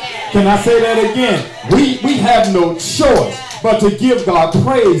descent. Can I say that again? We have no choice but to give God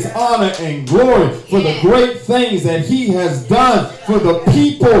praise, honor, and glory for the great things that he has done for the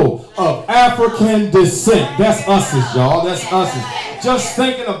people of African descent. That's us, y'all. That's us. Just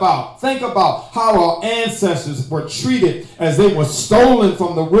think about how our ancestors were treated as they were stolen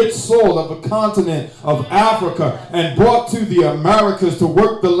from the rich soil of the continent of Africa and brought to the Americas to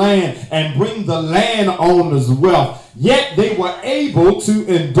work the land and bring the landowners wealth. Yet they were able to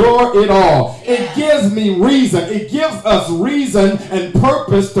endure it all. It gives me reason. It gives us reason and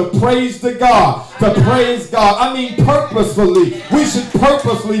purpose to praise the God. To praise God. I mean purposefully. We should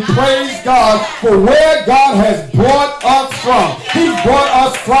purposely praise God for where God has brought us from. He's brought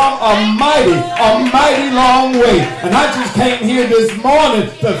us from a mighty long way. And I just came here this morning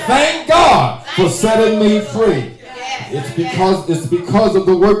to thank God for setting me free. It's because of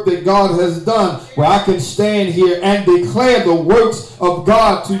the work that God has done where I can stand here and declare the works of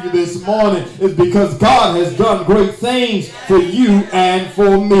God to you this morning. It's because God has done great things for you and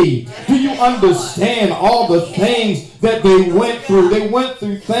for me. Do you understand all the things that they went through? They went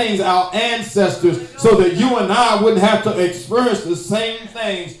through things, our ancestors, so that you and I wouldn't have to experience the same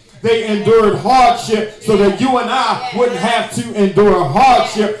things. They endured hardship so that you and I wouldn't have to endure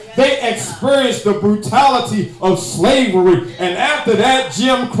hardship. They experienced the brutality of slavery. And after that,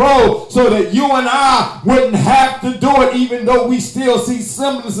 Jim Crow, so that you and I wouldn't have to do it, even though we still see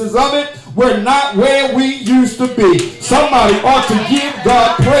semblances of it. We're not where we used to be. Somebody ought to give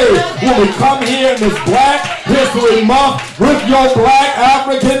God praise when we come here in this Black History Month with your Black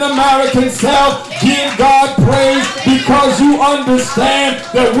African American self. Give God praise because you understand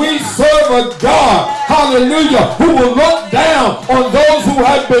that we serve a God, hallelujah, who will look down on those who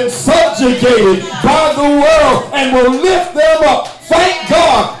have been subjugated by the world and will lift them up. Thank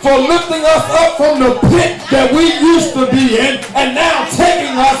God for lifting us up from the pit that we used to be in and now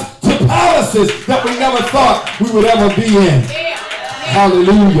taking us to palaces that we never thought we would ever be in.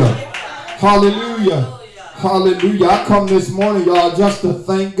 Hallelujah. Hallelujah. Hallelujah. I come this morning, y'all, just to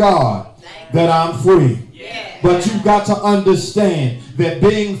thank God that I'm free. But you've got to understand that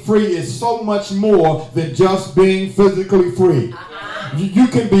being free is so much more than just being physically free. You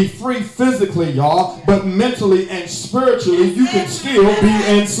can be free physically, y'all, but mentally and spiritually you can still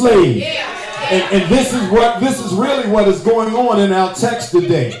be enslaved. And this is really what is going on in our text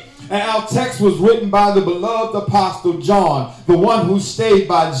today. And our text was written by the beloved apostle John, the one who stayed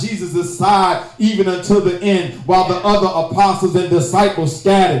by Jesus' side even until the end while the other apostles and disciples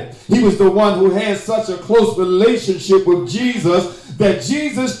scattered. He was the one who had such a close relationship with Jesus that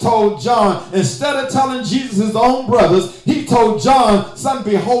Jesus told John, instead of telling Jesus' own brothers, he told John, son,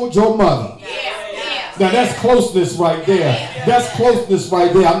 behold your mother. Now that's closeness right there. That's closeness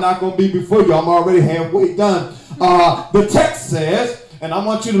right there. I'm not going to be before you. I'm already halfway done. The text says, and I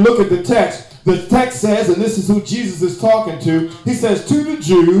want you to look at the text. The text says, and this is who Jesus is talking to. He says, to the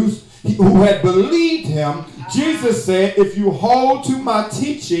Jews who had believed him, Jesus said, if you hold to my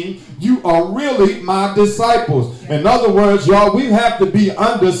teaching, you are really my disciples. In other words, y'all, we have to be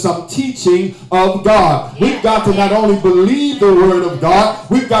under some teaching of God. We've got to not only believe the word of God,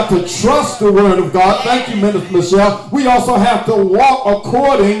 we've got to trust the word of God. Thank you, Minister Michelle. We also have to walk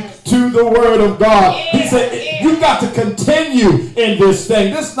according to the word of God. He said, you got to continue in this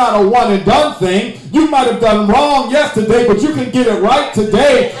thing. This is not a one and done thing. You might have done wrong yesterday, but you can get it right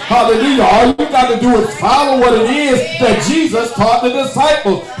today. Hallelujah. All you got to do is follow what it is that Jesus taught the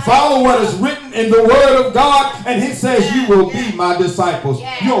disciples. Follow what is written in the word of God, and he says you will be my disciples.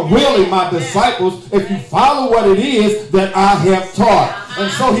 You're really my disciples if you follow what it is that I have taught. And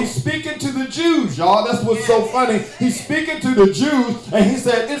so he's speaking to the Jews, y'all. That's what's so funny. He's speaking to the Jews, and he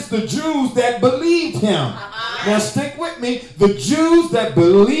said it's the Jews that believed him. Now stick with me. The Jews that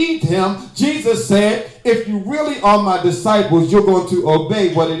believed him, Jesus said, if you really are my disciples, you're going to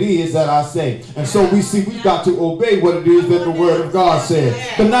obey what it is that I say. And so we see we've got to obey what it is that the word of God says.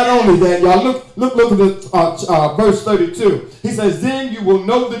 But not only that, y'all, look at this, verse 32. He says, then you will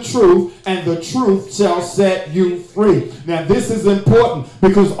know the truth, and the truth shall set you free. Now this is important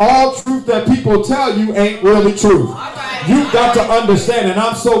because all truth that people tell you ain't really truth. You've got to understand, and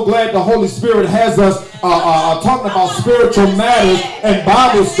I'm so glad the Holy Spirit has us talking about spiritual matters and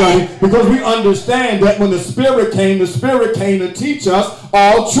Bible study, because we understand that when the Spirit came to teach us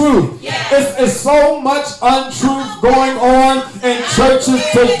all truth. It's so much untruth going on in churches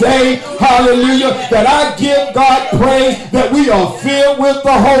today, hallelujah, that I give God praise that we are filled with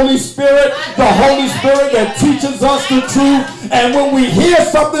the Holy Spirit that teaches us the truth. And when we hear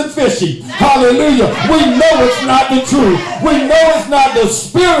something fishy, hallelujah, we know it's not the truth. We know it's not the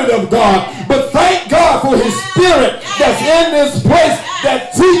Spirit of God. But thank God for his Spirit that's in this place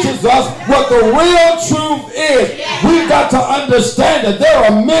that teaches us what the real truth is. We've got to understand that there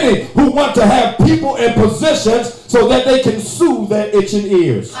are many who want to have people in positions so that they can soothe their itching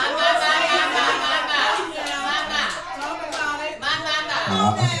ears.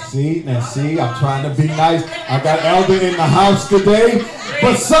 See, I'm trying to be nice. I got elder in the house today.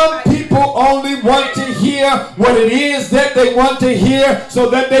 But some people only want to hear what it is that they want to hear so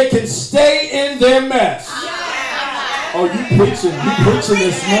that they can stay in their mess. Oh, you preaching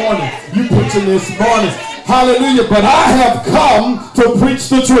this morning. You preaching this morning. Hallelujah. But I have come to preach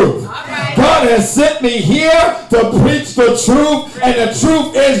the truth. God has sent me here to preach the truth. And the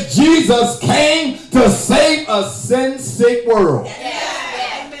truth is Jesus came to save a sin-sick world.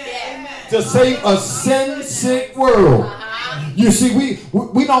 To save a sin-sick world. You see,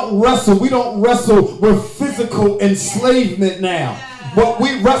 we don't wrestle. We don't wrestle with physical enslavement now. What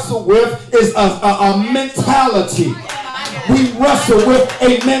we wrestle with is a mentality. We wrestle with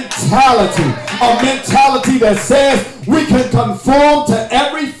a mentality that says we can conform to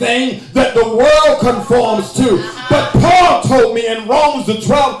everything that the world conforms to. But Paul told me in Romans the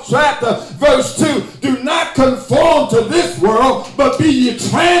 12th chapter, verse 2, do not conform to this world, but be ye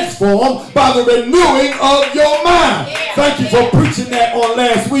transformed by the renewing of your mind. Thank you for preaching that on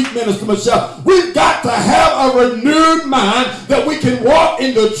last week, Minister Michelle. We've got to have a renewed mind that we can walk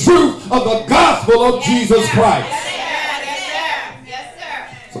in the truth of the gospel of Jesus Christ.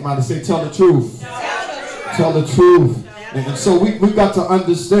 Somebody say, tell the truth. Tell the truth. And so we've got to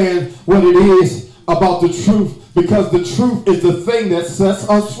understand what it is about the truth, because the truth is the thing that sets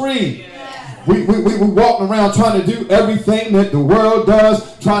us free. We walking around trying to do everything that the world does,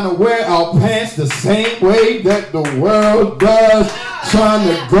 trying to wear our pants the same way that the world does, trying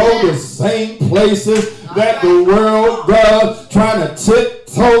to go the same places that the world does, trying to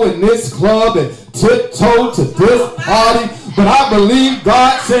tiptoe in this club and tiptoe to this party. But I believe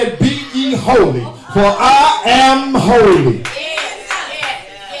God said, be ye holy, for I am holy.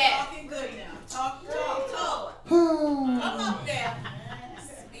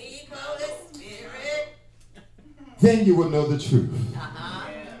 Then you will know the truth.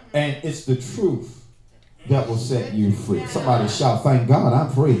 And it's the truth that will set you free. Somebody shout, thank God I'm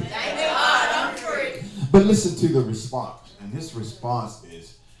free. Thank God I'm free. But listen to the response. And this response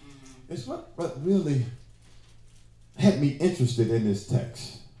is what really had me interested in this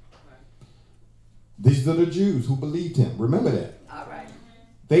text. These are the Jews who believed him. Remember that. All right.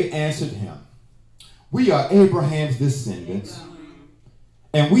 They answered him, we are Abraham's descendants,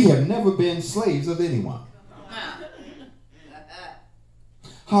 and we have never been slaves of anyone.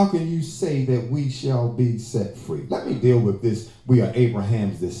 How can you say that we shall be set free? Let me deal with this. We are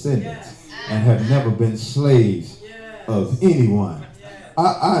Abraham's descendants and have never been slaves of anyone.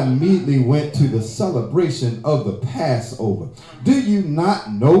 I immediately went to the celebration of the Passover. Do you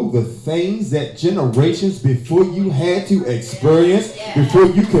not know the things that generations before you had to experience before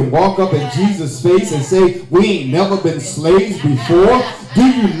you can walk up in Jesus' face and say, we ain't never been slaves before? Do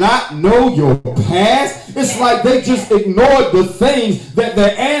you not know your past? It's like they just ignored the things that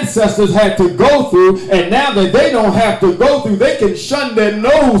their ancestors had to go through, and now that they don't have to go through, they can shun their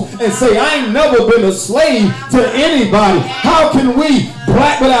nose and say, I ain't never been a slave to anybody. How can we,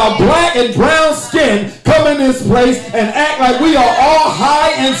 with our black and brown skin, come in this place and act like we are all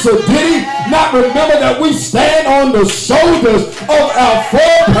high and sedity, not remember that we stand on the shoulders of our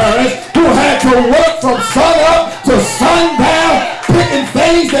foreparents who had to work from sun up to sundown, picking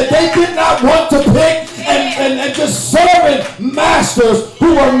things that they did not want to pick, and just serving masters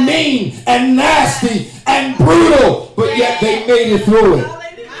who were mean and nasty and brutal, but yet they made it through it.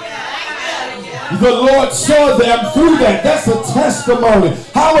 The Lord saw them through that. That's a testimony.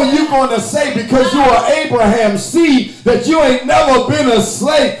 How are you going to say, because you are Abraham's seed, that you ain't never been a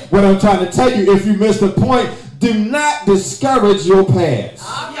slave? What I'm trying to tell you, if you missed the point, do not discourage your past.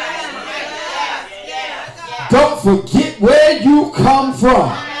 Don't forget where you come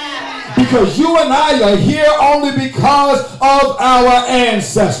from. Because you and I are here only because of our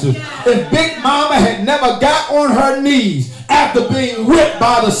ancestors. If Big Mama had never got on her knees after being whipped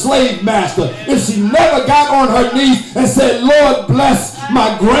by the slave master, if she never got on her knees and said, Lord, bless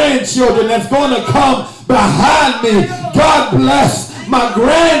my grandchildren that's going to come behind me. God bless my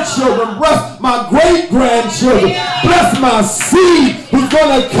grandchildren, bless my great-grandchildren, bless my seed who's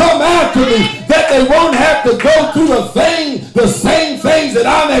going to come after me, that they won't have to go through the same things that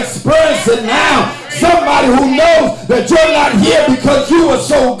I'm experiencing now. Somebody who knows that you're not here because you were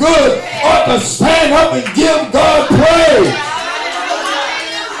so good ought to stand up and give God praise.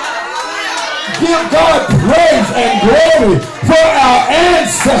 Give God praise and glory for our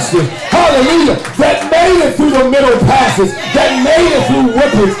ancestors, hallelujah, that made it through the middle passes, that made it through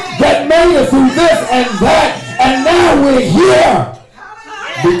whippings, that made it through this and that, and now we're here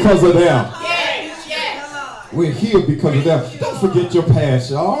because of them. We're here because of them. Don't forget your past,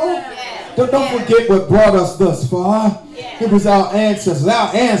 y'all. Don't forget what brought us thus far. It was our ancestors.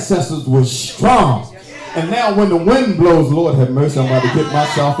 Our ancestors were strong. And now when the wind blows, Lord have mercy, I'm about to get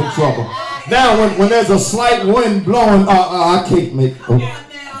myself in trouble. Now when there's a slight wind blowing, I can't make... Oh.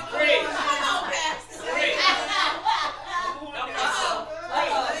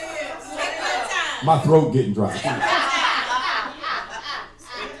 My throat getting dry.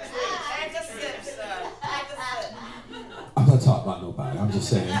 I'm not talking about nobody. I'm just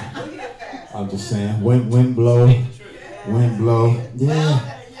saying. Wind blow. Yeah.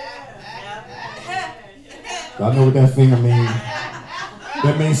 Y'all know what that finger means.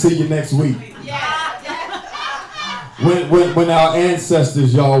 That means see you next week. When our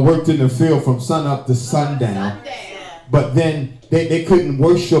ancestors, y'all, worked in the field from sun up to sundown, but then they couldn't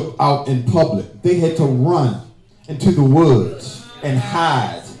worship out in public. They had to run into the woods and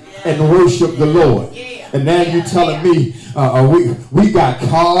hide and worship the Lord. And now you're telling me we got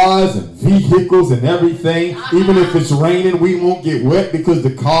cars and vehicles and everything. Even if it's raining, we won't get wet because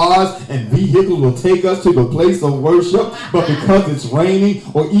the cars and vehicles will take us to the place of worship. But because it's raining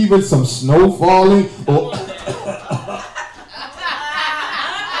or even some snow falling or...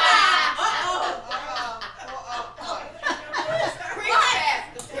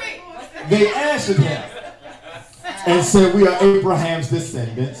 They answered him and said, we are Abraham's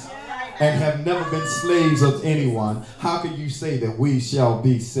descendants and have never been slaves of anyone. How can you say that we shall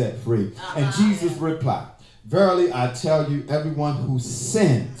be set free? And Jesus replied, verily I tell you, everyone who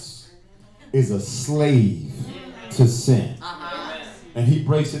sins is a slave to sin. And he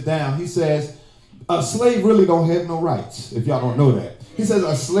breaks it down. He says, a slave really don't have no rights, if y'all don't know that. He says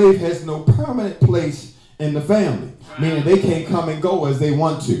a slave has no permanent place in the family, meaning they can't come and go as they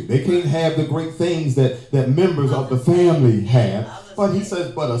want to. They can't have the great things that members of the family have. But he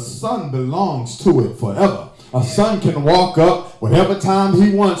says, but a son belongs to it forever. A son can walk up whatever time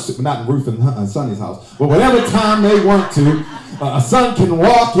he wants to, not in Ruth and Sonny's house, but whatever time they want to. A son can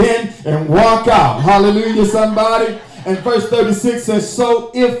walk in and walk out. Hallelujah, somebody. And verse 36 says,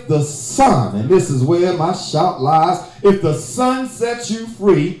 so if the son, and this is where my shout lies, if the son sets you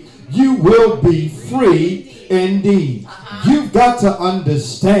free, you will be free indeed. You've got to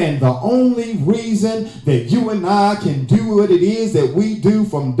understand the only reason that you and I can do what it is that we do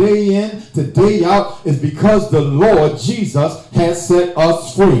from day in to day out is because the Lord Jesus has set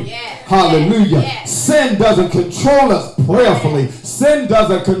us free. Hallelujah. Sin doesn't control us prayerfully. Sin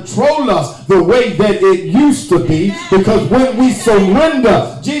doesn't control us the way that it used to be, because when we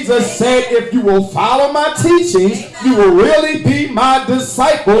surrender, Jesus said, if you will follow my teachings, you will really be my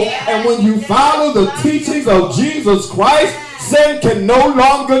disciple. And when you follow the teachings of Jesus Christ, sin can no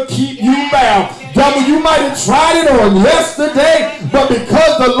longer keep you bound. Devil, you might have tried it on yesterday, but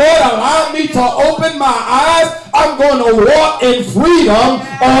because the Lord allowed me to open my eyes, I'm going to walk in freedom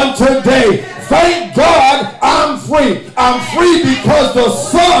on today. Thank God I'm free. I'm free because the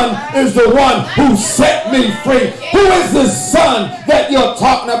Son is the one who set me free. Who is this Son that you're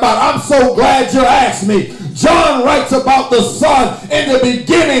talking about? I'm so glad you asked me. John writes about the Son. In the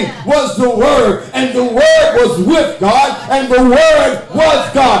beginning was the Word, and the Word was with God, and the Word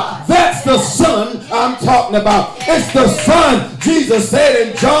was God. That's the Son I'm talking about. It's the Son. Jesus said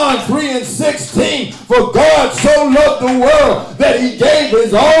in John 3:16, for God so loved the world that he gave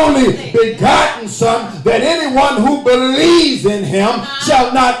his only begotten Son, that anyone who believes in him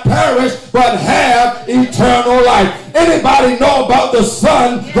shall not perish but have eternal life. Anybody know about the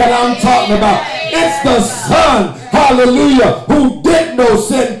Son that I'm talking about? It's the Son, hallelujah, who did no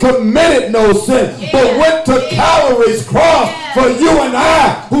sin, committed no sin, but went to Calvary's cross for you and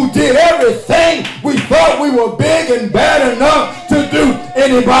I, who did everything we thought we were big and bad enough to do.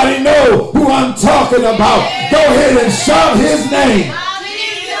 Anybody know who I'm talking about? Go ahead and shout his name.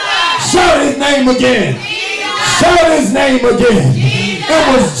 Shout his name again. Shout his name again. It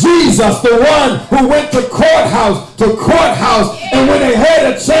was Jesus, the one who went to courthouse, and when they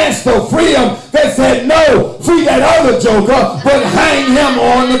had a chance to free him, they said, no, free that other joker, but hang him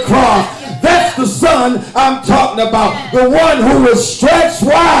on the cross. That's the Son I'm talking about, the one who was stretched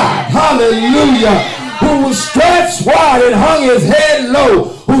wide, hallelujah, who was stretched wide and hung his head low,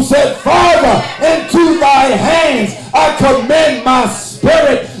 who said, Father, into thy hands I commend my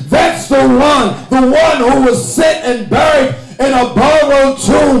spirit. That's the one who was sent and buried in a borrowed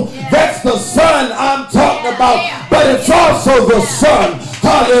tomb. That's the Son I'm talking about. But it's also the Son,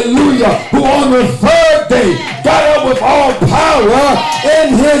 hallelujah, who on the third day got up with all power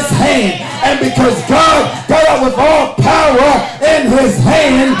in his hand. And because God got up with all power in his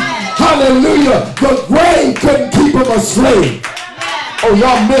hand, hallelujah, the grave couldn't keep him a slave. Oh,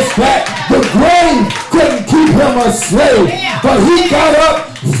 y'all missed that. The grave couldn't keep him a slave. But he got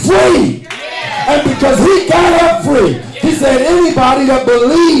up free. And because he got up free, he said, anybody that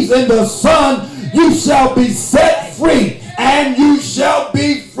believes in the Son, you shall be set free, and you shall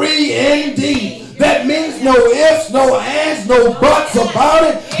be free indeed. That means no ifs, no ands, no buts about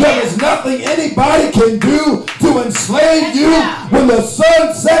it. There is nothing anybody can do to enslave you. When the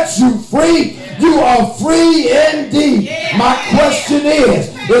Son sets you free, you are free indeed. My question is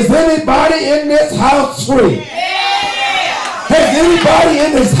anybody in this house free? Has anybody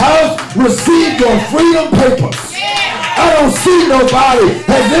in this house received your freedom papers? I don't see nobody.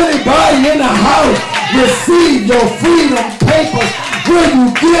 Has anybody in the house received your freedom papers? Will you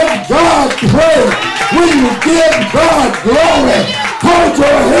give God praise? Will you give God glory? Hold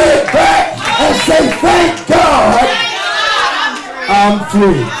your head back and say, thank God I'm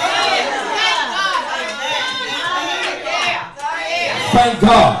free. Thank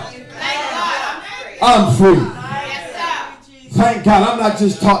God I'm free. Thank God I'm not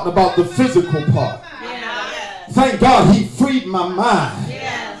just talking about the physical part. Thank God he freed my mind.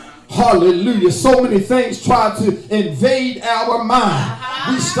 Hallelujah. So many things try to invade our mind.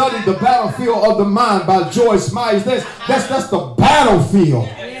 We studied The Battlefield of the Mind by Joyce Myers. That's the battlefield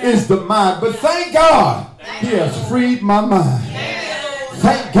is the mind. But thank God he has freed my mind.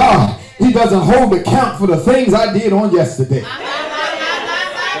 Thank God he doesn't hold account for the things I did on yesterday.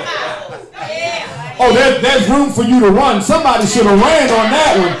 Oh, there's room for you to run. Somebody should have ran on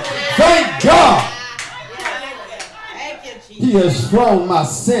that one. Thank God he has thrown my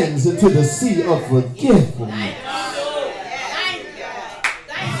sins into the sea of forgetfulness.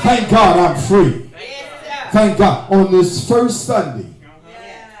 Thank God I'm free. Thank God. On this first Sunday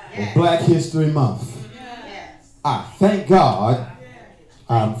of Black History Month, I thank God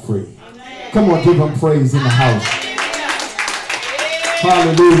I'm free. Come on, give him praise in the house.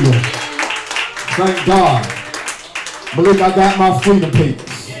 Hallelujah. Thank God. Believe I got my freedom papers.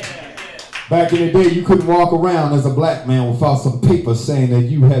 Back in the day, you couldn't walk around as a black man without some paper saying that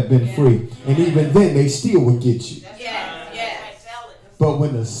you had been free. And even then, they still would get you. But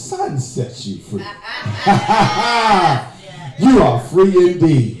when the Son sets you free, you are free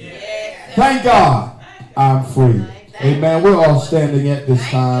indeed. Thank God I'm free. Amen. We're all standing at this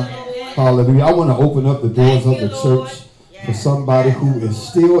time. Hallelujah. I want to open up the doors of the church for somebody who is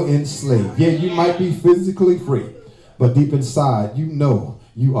still enslaved. Yeah, you might be physically free, but deep inside, you know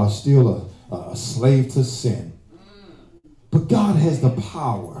you are still a slave to sin. But God has the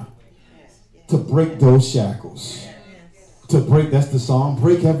power to break those shackles. To break, that's the song,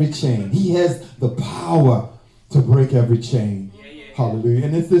 break every chain. He has the power to break every chain. Hallelujah.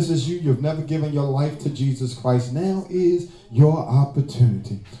 And if this is you, you've never given your life to Jesus Christ, now is your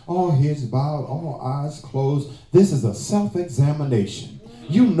opportunity. All heads bowed, all eyes closed. This is a self-examination.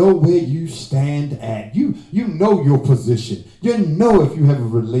 You know where you stand at. You know your position. You know if you have a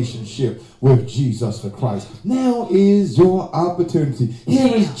relationship with Jesus the Christ. Now is your opportunity.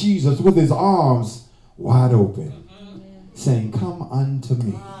 Here is Jesus with his arms wide open, saying, come unto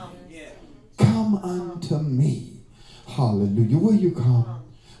me. Come unto me. Hallelujah. Will you come?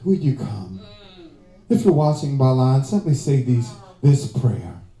 Will you come? If you're watching by line, simply say this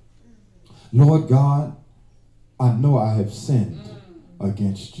prayer. Lord God, I know I have sinned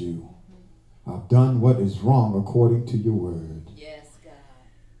against you. I've done what is wrong according to your word. Yes, God.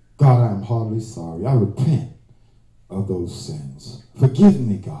 God, I am heartily sorry. I repent of those sins. Forgive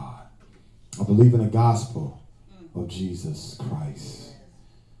me, God. I believe in the gospel of Jesus Christ.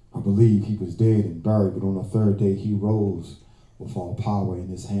 I believe he was dead and buried, but on the third day he rose with all power in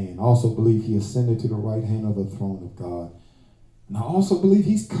his hand. I also believe he ascended to the right hand of the throne of God. And I also believe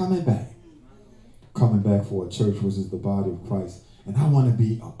he's coming back for a church which is the body of Christ. And I want to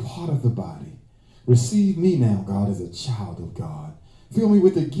be a part of the body. Receive me now, God, as a child of God. Fill me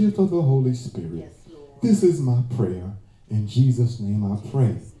with the gift of the Holy Spirit. Yes, Lord. This is my prayer. In Jesus' name I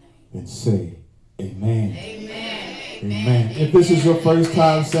pray and say amen. Amen. Amen. If this is your first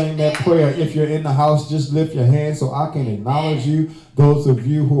time saying that prayer, if you're in the house, just lift your hand so I can acknowledge you. Those of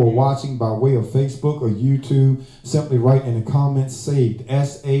you who are watching by way of Facebook or YouTube, simply write in the comments, saved,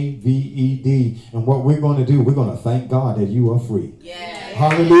 S-A-V-E-D. And what we're going to do, we're going to thank God that you are free. Yes.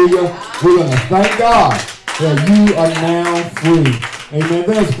 Hallelujah. We're going to thank God that you are now free. Amen.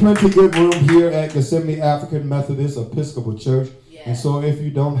 There's plenty good room here at Gethsemane African Methodist Episcopal Church. And so if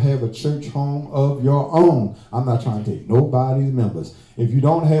you don't have a church home of your own, I'm not trying to take nobody's members. If you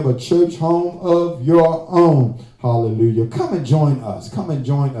don't have a church home of your own, hallelujah, come and join us. Come and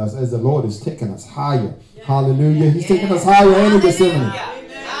join us as the Lord is taking us higher. Hallelujah. He's taking us higher in Gethsemane.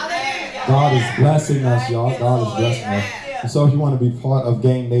 God is blessing us, y'all. God is blessing us. And so if you want to be part of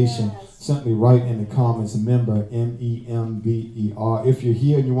Game Nation, simply write in the comments, member, M-E-M-B-E-R. If you're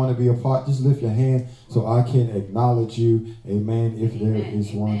here and you want to be a part, just lift your hand so I can acknowledge you. Amen. If there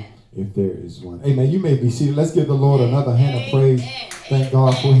is one. If there is one. Amen. You may be seated. Let's give the Lord another hand of praise. Thank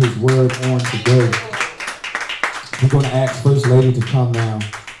God for his word on today. We're going to ask First Lady to come now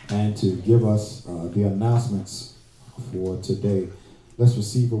and to give us the announcements for today. Let's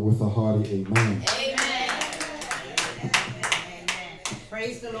receive her with a hearty amen.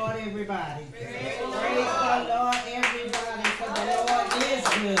 Praise the Lord, everybody. Praise the Lord, everybody, for the Lord is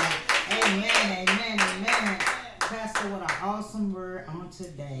good. Amen, amen, amen. Pastor, what an awesome word on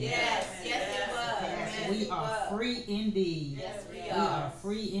today. Yes, it was. Yes, we are free indeed. Yes, we are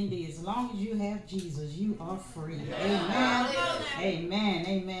free indeed. As long as you have Jesus, you are free. Amen. Amen,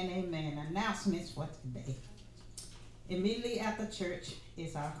 amen, amen. Announcements for today. Immediately after church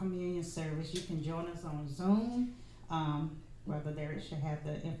is our communion service. You can join us on Zoom. Brother Derek should have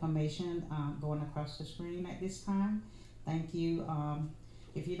the information going across the screen at this time. Thank you.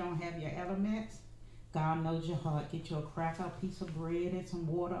 If you don't have your elements, God knows your heart. Get you a cracker, a piece of bread, and some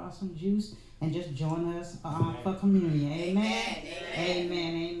water or some juice, and just join us for communion. Amen.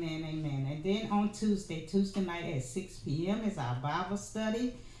 Amen. Amen. Amen. And then on Tuesday night at 6 p.m. is our Bible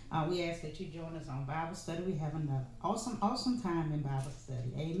study. We ask that you join us on Bible study. We have an awesome time in Bible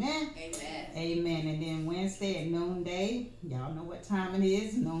study. Amen. Amen. Amen. And then Wednesday at noonday, y'all know what time it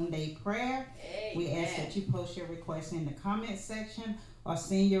is, noonday prayer. Amen. We ask that you post your requests in the comment section or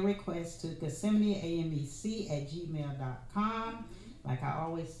send your request to GethsemaneAMEC@gmail.com. Like I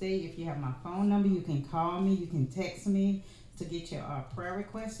always say, if you have my phone number, you can call me, you can text me to get your prayer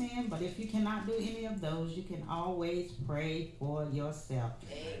requests in. But if you cannot do any of those, you can always pray for yourself.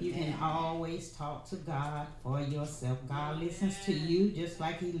 Amen. You can always talk to God for yourself. God listens to you just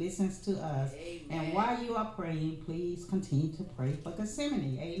like he listens to us. Amen. And while you are praying, please continue to pray for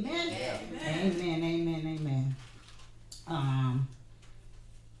Gethsemane. Amen. Amen. Amen. Amen.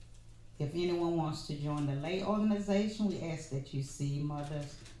 If anyone wants to join the lay organization, we ask that you see Mother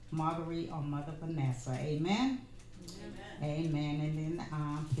Marguerite or Mother Vanessa. Amen. Amen. And then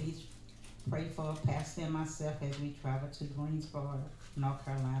please pray for Pastor and myself as we travel to Greensboro, North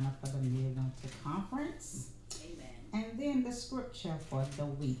Carolina for the Midwinter Conference. Amen. And then the scripture for the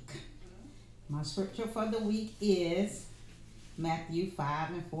week. My scripture for the week is Matthew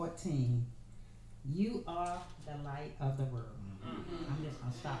 5:14. You are the light of the world. I'm just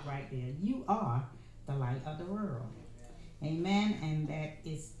going to stop right there. You are the light of the world. Amen. And that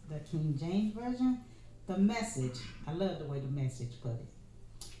is the King James Version. The Message. I love the way the Message put it.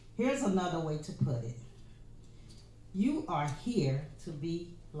 Here's another way to put it. You are here to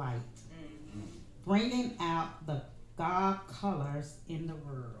be light. Bringing out the God colors in the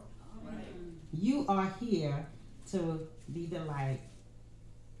world. You are here to be the light.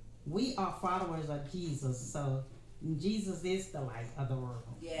 We are followers of Jesus, so Jesus is the light of the world.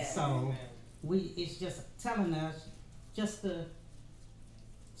 Yes. So it's just telling us just to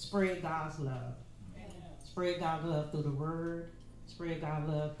spread God's love. Spread God's love through the word. Spread God's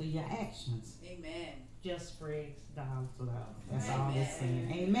love through your actions. Amen. Just spread God's love. That's Amen. all it's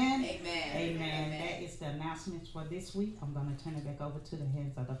saying. Amen. Amen. Amen. That is the announcements for this week. I'm going to turn it back over to the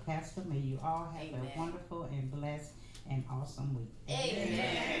hands of the pastor. May you all have a wonderful and blessed and awesome week.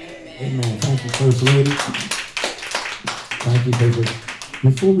 Amen. Amen. Thank you, First Lady. Thank you, David.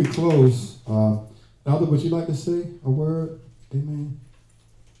 Before we close, Elder, would you like to say a word? Amen.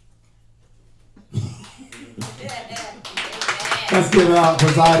 Let's give our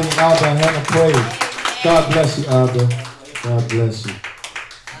presiding elder a hand of praise. God bless you, Elder. God bless you.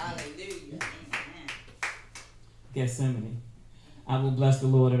 Hallelujah. Gethsemane. I will bless the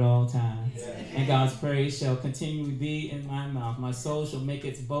Lord at all times, and God's praise shall continually be in my mouth. My soul shall make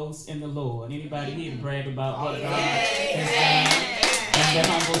its boast in the Lord. Anybody here to brag about what God has done? And the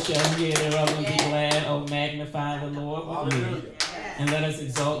humble shall hear thereof and be glad. Oh, magnify the Lord with me, and let us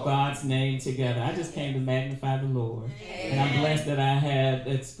exalt God's name together. I just came to magnify the Lord, and I'm blessed that I had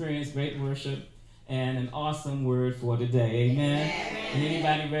experienced great worship and an awesome word for today. Amen. And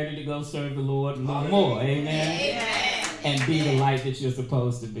anybody ready to go serve the Lord a little more? Amen. And be the light that you're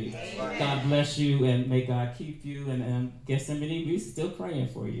supposed to be. God bless you, and may God keep you. And Gethsemane, we're still praying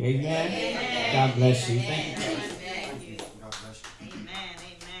for you. Amen. God bless you. Thank you. God bless you. Amen.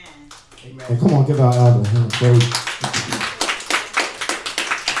 Amen. And come on, give our elder a hand of praise.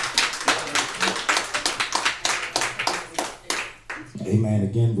 Amen.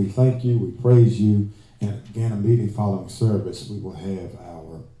 Again, we thank you, we praise you, and again, immediately following service, we will have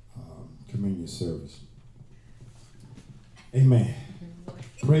our communion service. Amen.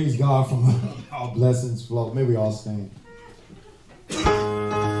 Praise God from our blessings flow. May we all stand.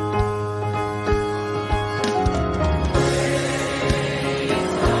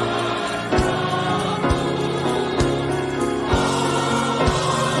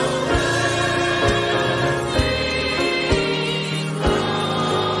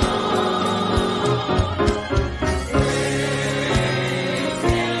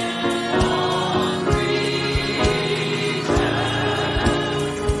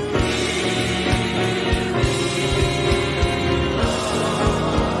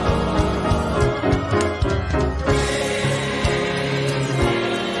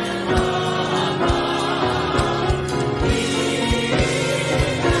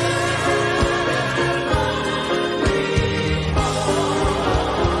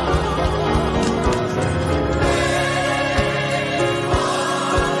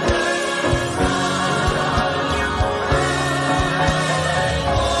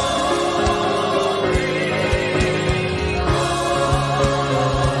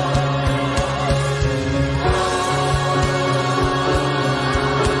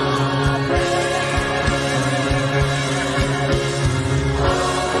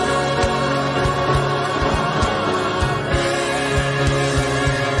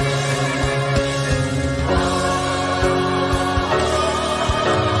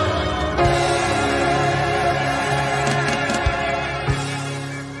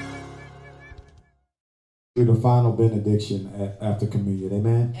 final benediction after communion.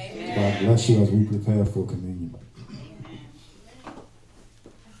 Amen? Amen. God bless you as we prepare for communion.